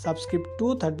subscript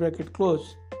 2 third bracket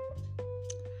close.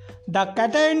 The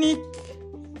cationic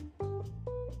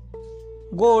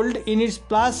gold in its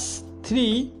plus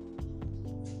 3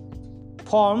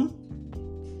 form,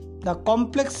 the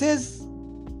complexes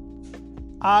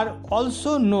are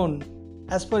also known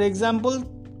as, for example,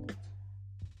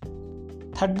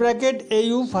 third bracket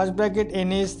Au first bracket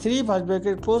NaS3 first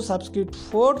bracket close subscript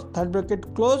 4 third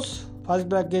bracket close first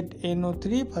bracket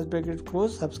NO3 first bracket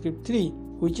close subscript 3,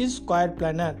 which is square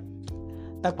planar.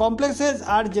 The complexes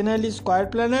are generally square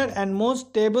planar and more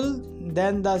stable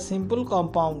than the simple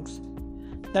compounds.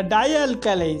 The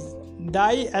dialkyls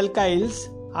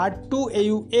are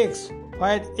 2AuX,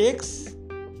 where X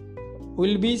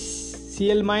will be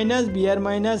Cl minus, Br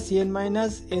minus, Cn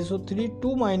minus, SO3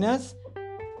 2 minus.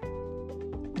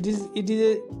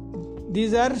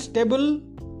 These are stable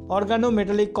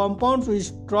organometallic compounds with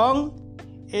strong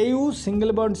Au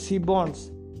single bond C bonds.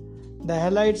 The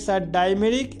halides are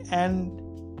dimeric and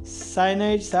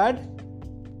cyanides are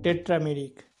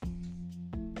tetrameric.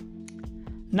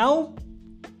 Now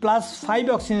plus 5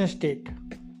 oxygen state.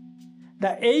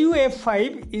 The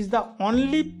AuF5 is the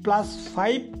only plus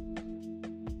 5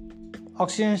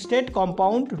 oxygen state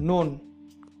compound known.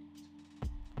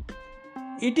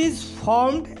 It is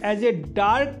formed as a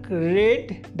dark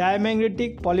red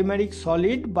diamagnetic polymeric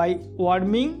solid by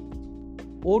warming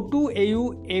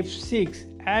O2AuF6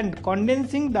 and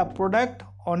condensing the product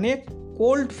on a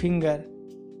cold finger.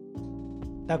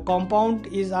 The compound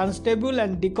is unstable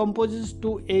and decomposes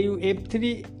to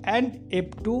AuF3 and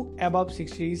F2 above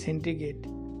 60 degrees centigrade.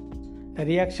 The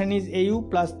reaction is Au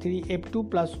plus 3F2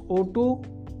 plus O2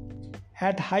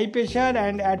 at high pressure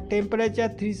and at temperature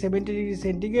 370 degrees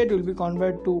centigrade will be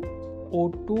converted to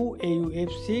O2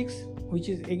 AuF6, which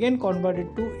is again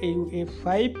converted to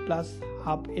AuF5 plus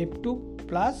half F2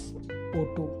 plus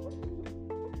O2.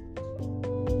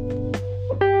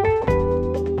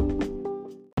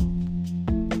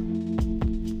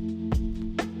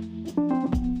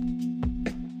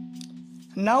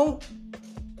 Now,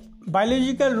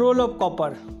 biological role of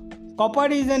copper. Copper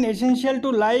is an essential to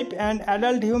life, and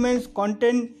adult humans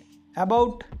contain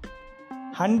about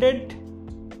 100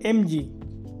 mg.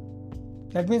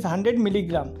 That means 100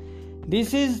 milligram.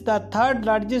 This is the third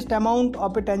largest amount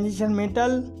of a transition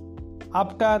metal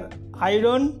after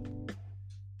iron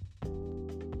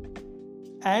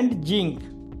and zinc.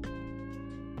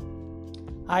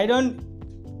 Iron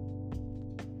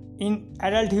in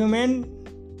adult human,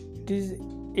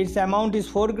 its amount is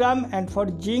 4 gram, and for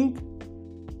zinc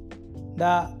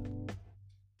the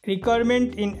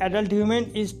requirement in adult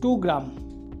human is 2 gram.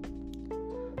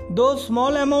 Though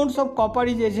small amounts of copper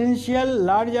is essential,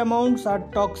 large amounts are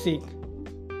toxic.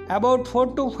 About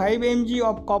 4 to 5 mg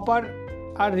of copper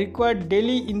are required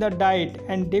daily in the diet,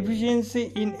 and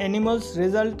deficiency in animals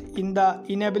result in the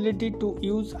inability to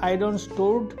use iron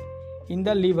stored in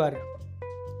the liver.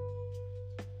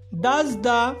 Thus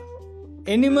the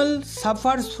animal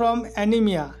suffers from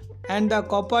anemia and the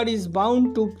copper is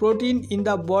bound to protein in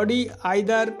the body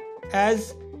either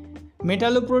as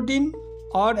metalloprotein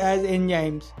or as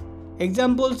enzymes.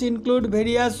 Examples include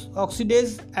various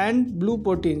oxidase and blue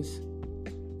proteins.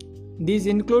 These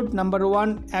include number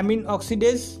 1 amine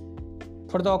oxidase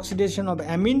for the oxidation of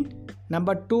amine,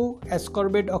 number 2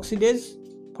 ascorbate oxidase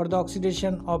for the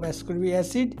oxidation of ascorbic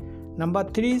acid, number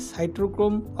 3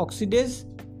 cytochrome oxidase.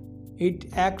 It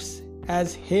acts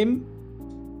as heme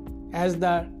as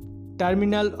the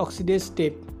terminal oxidase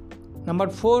step. Number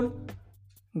 4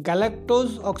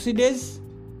 galactose oxidase.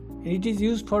 It is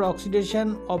used for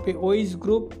oxidation of a OH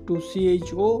group to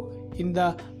CHO in the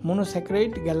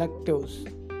monosaccharide galactose.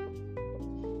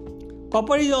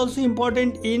 Copper is also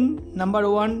important in number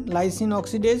 1 lysine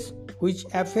oxidase, which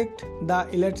affect the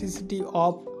elasticity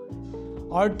of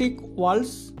aortic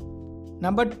walls.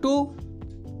 Number 2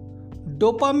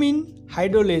 dopamine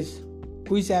hydrolase,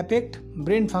 which affect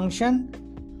brain function.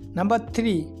 Number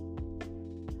 3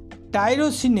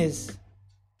 tyrosinase,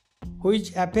 which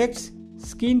affects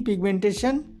skin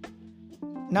pigmentation.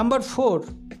 Number 4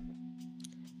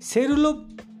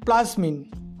 ceruloplasmin,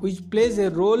 which plays a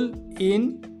role in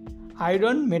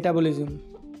iron metabolism.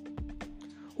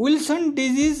 Wilson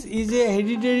disease is a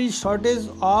hereditary shortage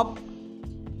of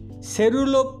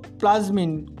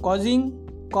ceruloplasmin causing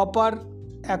copper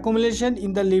accumulation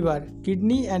in the liver,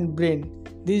 kidney and brain.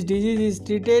 This disease is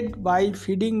treated by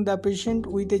feeding the patient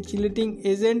with a chelating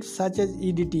agent such as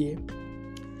EDTA.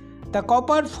 The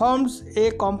copper forms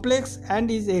a complex and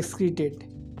is excreted.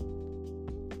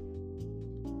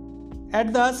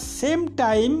 At the same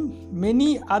time,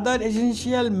 many other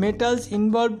essential metals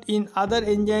involved in other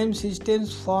enzyme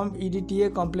systems form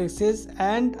EDTA complexes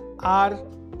and are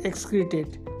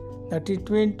excreted. The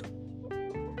treatment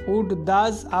would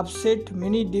thus upset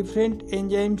many different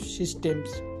enzyme systems.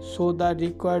 So the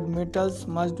required metals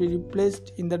must be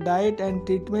replaced in the diet and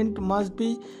treatment must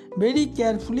be very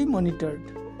carefully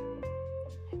monitored.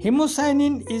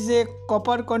 Hemocyanin is a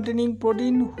copper-containing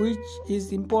protein which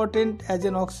is important as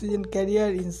an oxygen carrier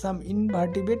in some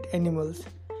invertebrate animals.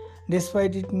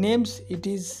 Despite its names, it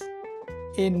is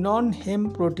a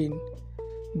non-heme protein.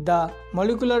 The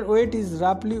molecular weight is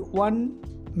roughly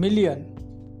 1 million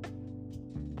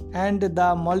and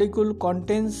the molecule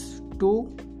contains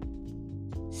 2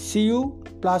 Cu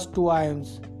plus 2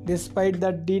 ions. Despite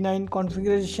the D9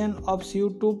 configuration of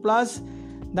Cu2 plus,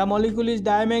 the molecule is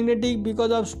diamagnetic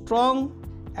because of strong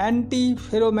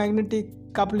antiferromagnetic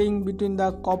coupling between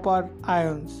the copper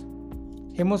ions.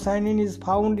 Hemocyanin is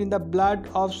found in the blood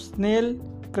of snail,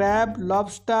 crab,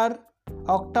 lobster,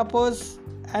 octopus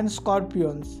and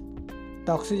scorpions.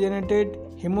 The oxygenated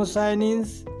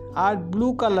hemocyanins are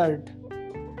blue colored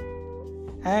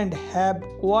and have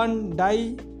one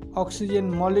dioxygen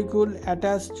molecule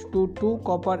attached to 2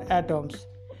 copper atoms.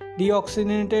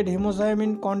 Deoxygenated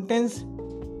hemocyanin contains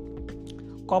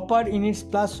copper in its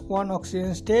 +1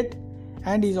 oxygen state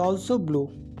and is also blue.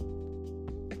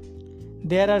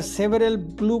 There are several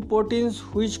blue proteins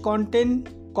which contain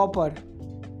copper.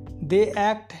 They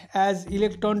act as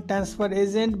electron transfer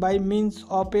agent by means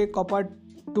of a copper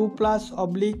 2+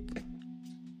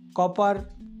 / copper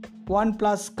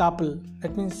 1+ couple,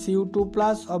 that means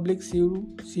Cu2+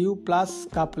 / Cu+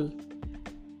 couple.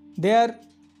 Their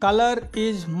color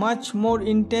is much more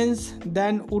intense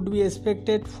than would be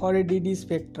expected for a DD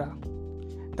spectra.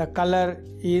 The color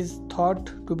is thought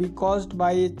to be caused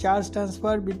by a charge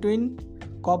transfer between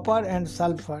copper and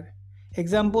sulfur.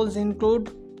 Examples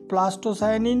include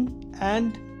plastocyanin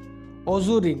and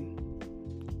azurin.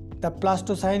 The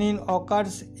plastocyanin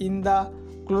occurs in the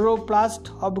chloroplast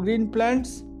of green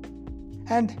plants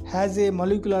and has a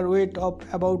molecular weight of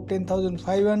about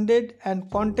 10,500 and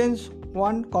contains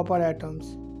 1 copper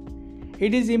atoms.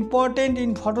 It is important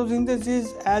in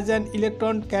photosynthesis as an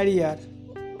electron carrier.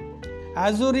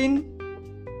 Azurin,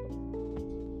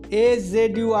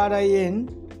 azurin,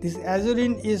 this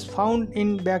azurin is found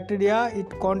in bacteria. It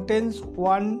contains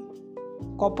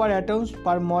 1 copper atoms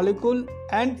per molecule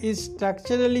and is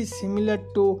structurally similar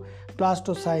to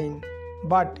plastocyanin,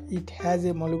 but it has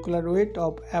a molecular weight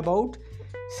of about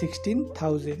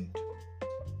 16,000.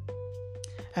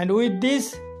 And with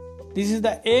this is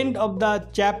the end of the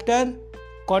chapter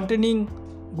containing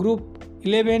group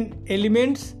 11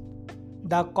 elements,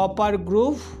 the copper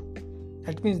group,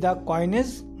 that means the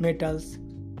coinase metals.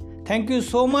 Thank you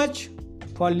so much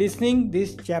for listening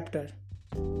this chapter.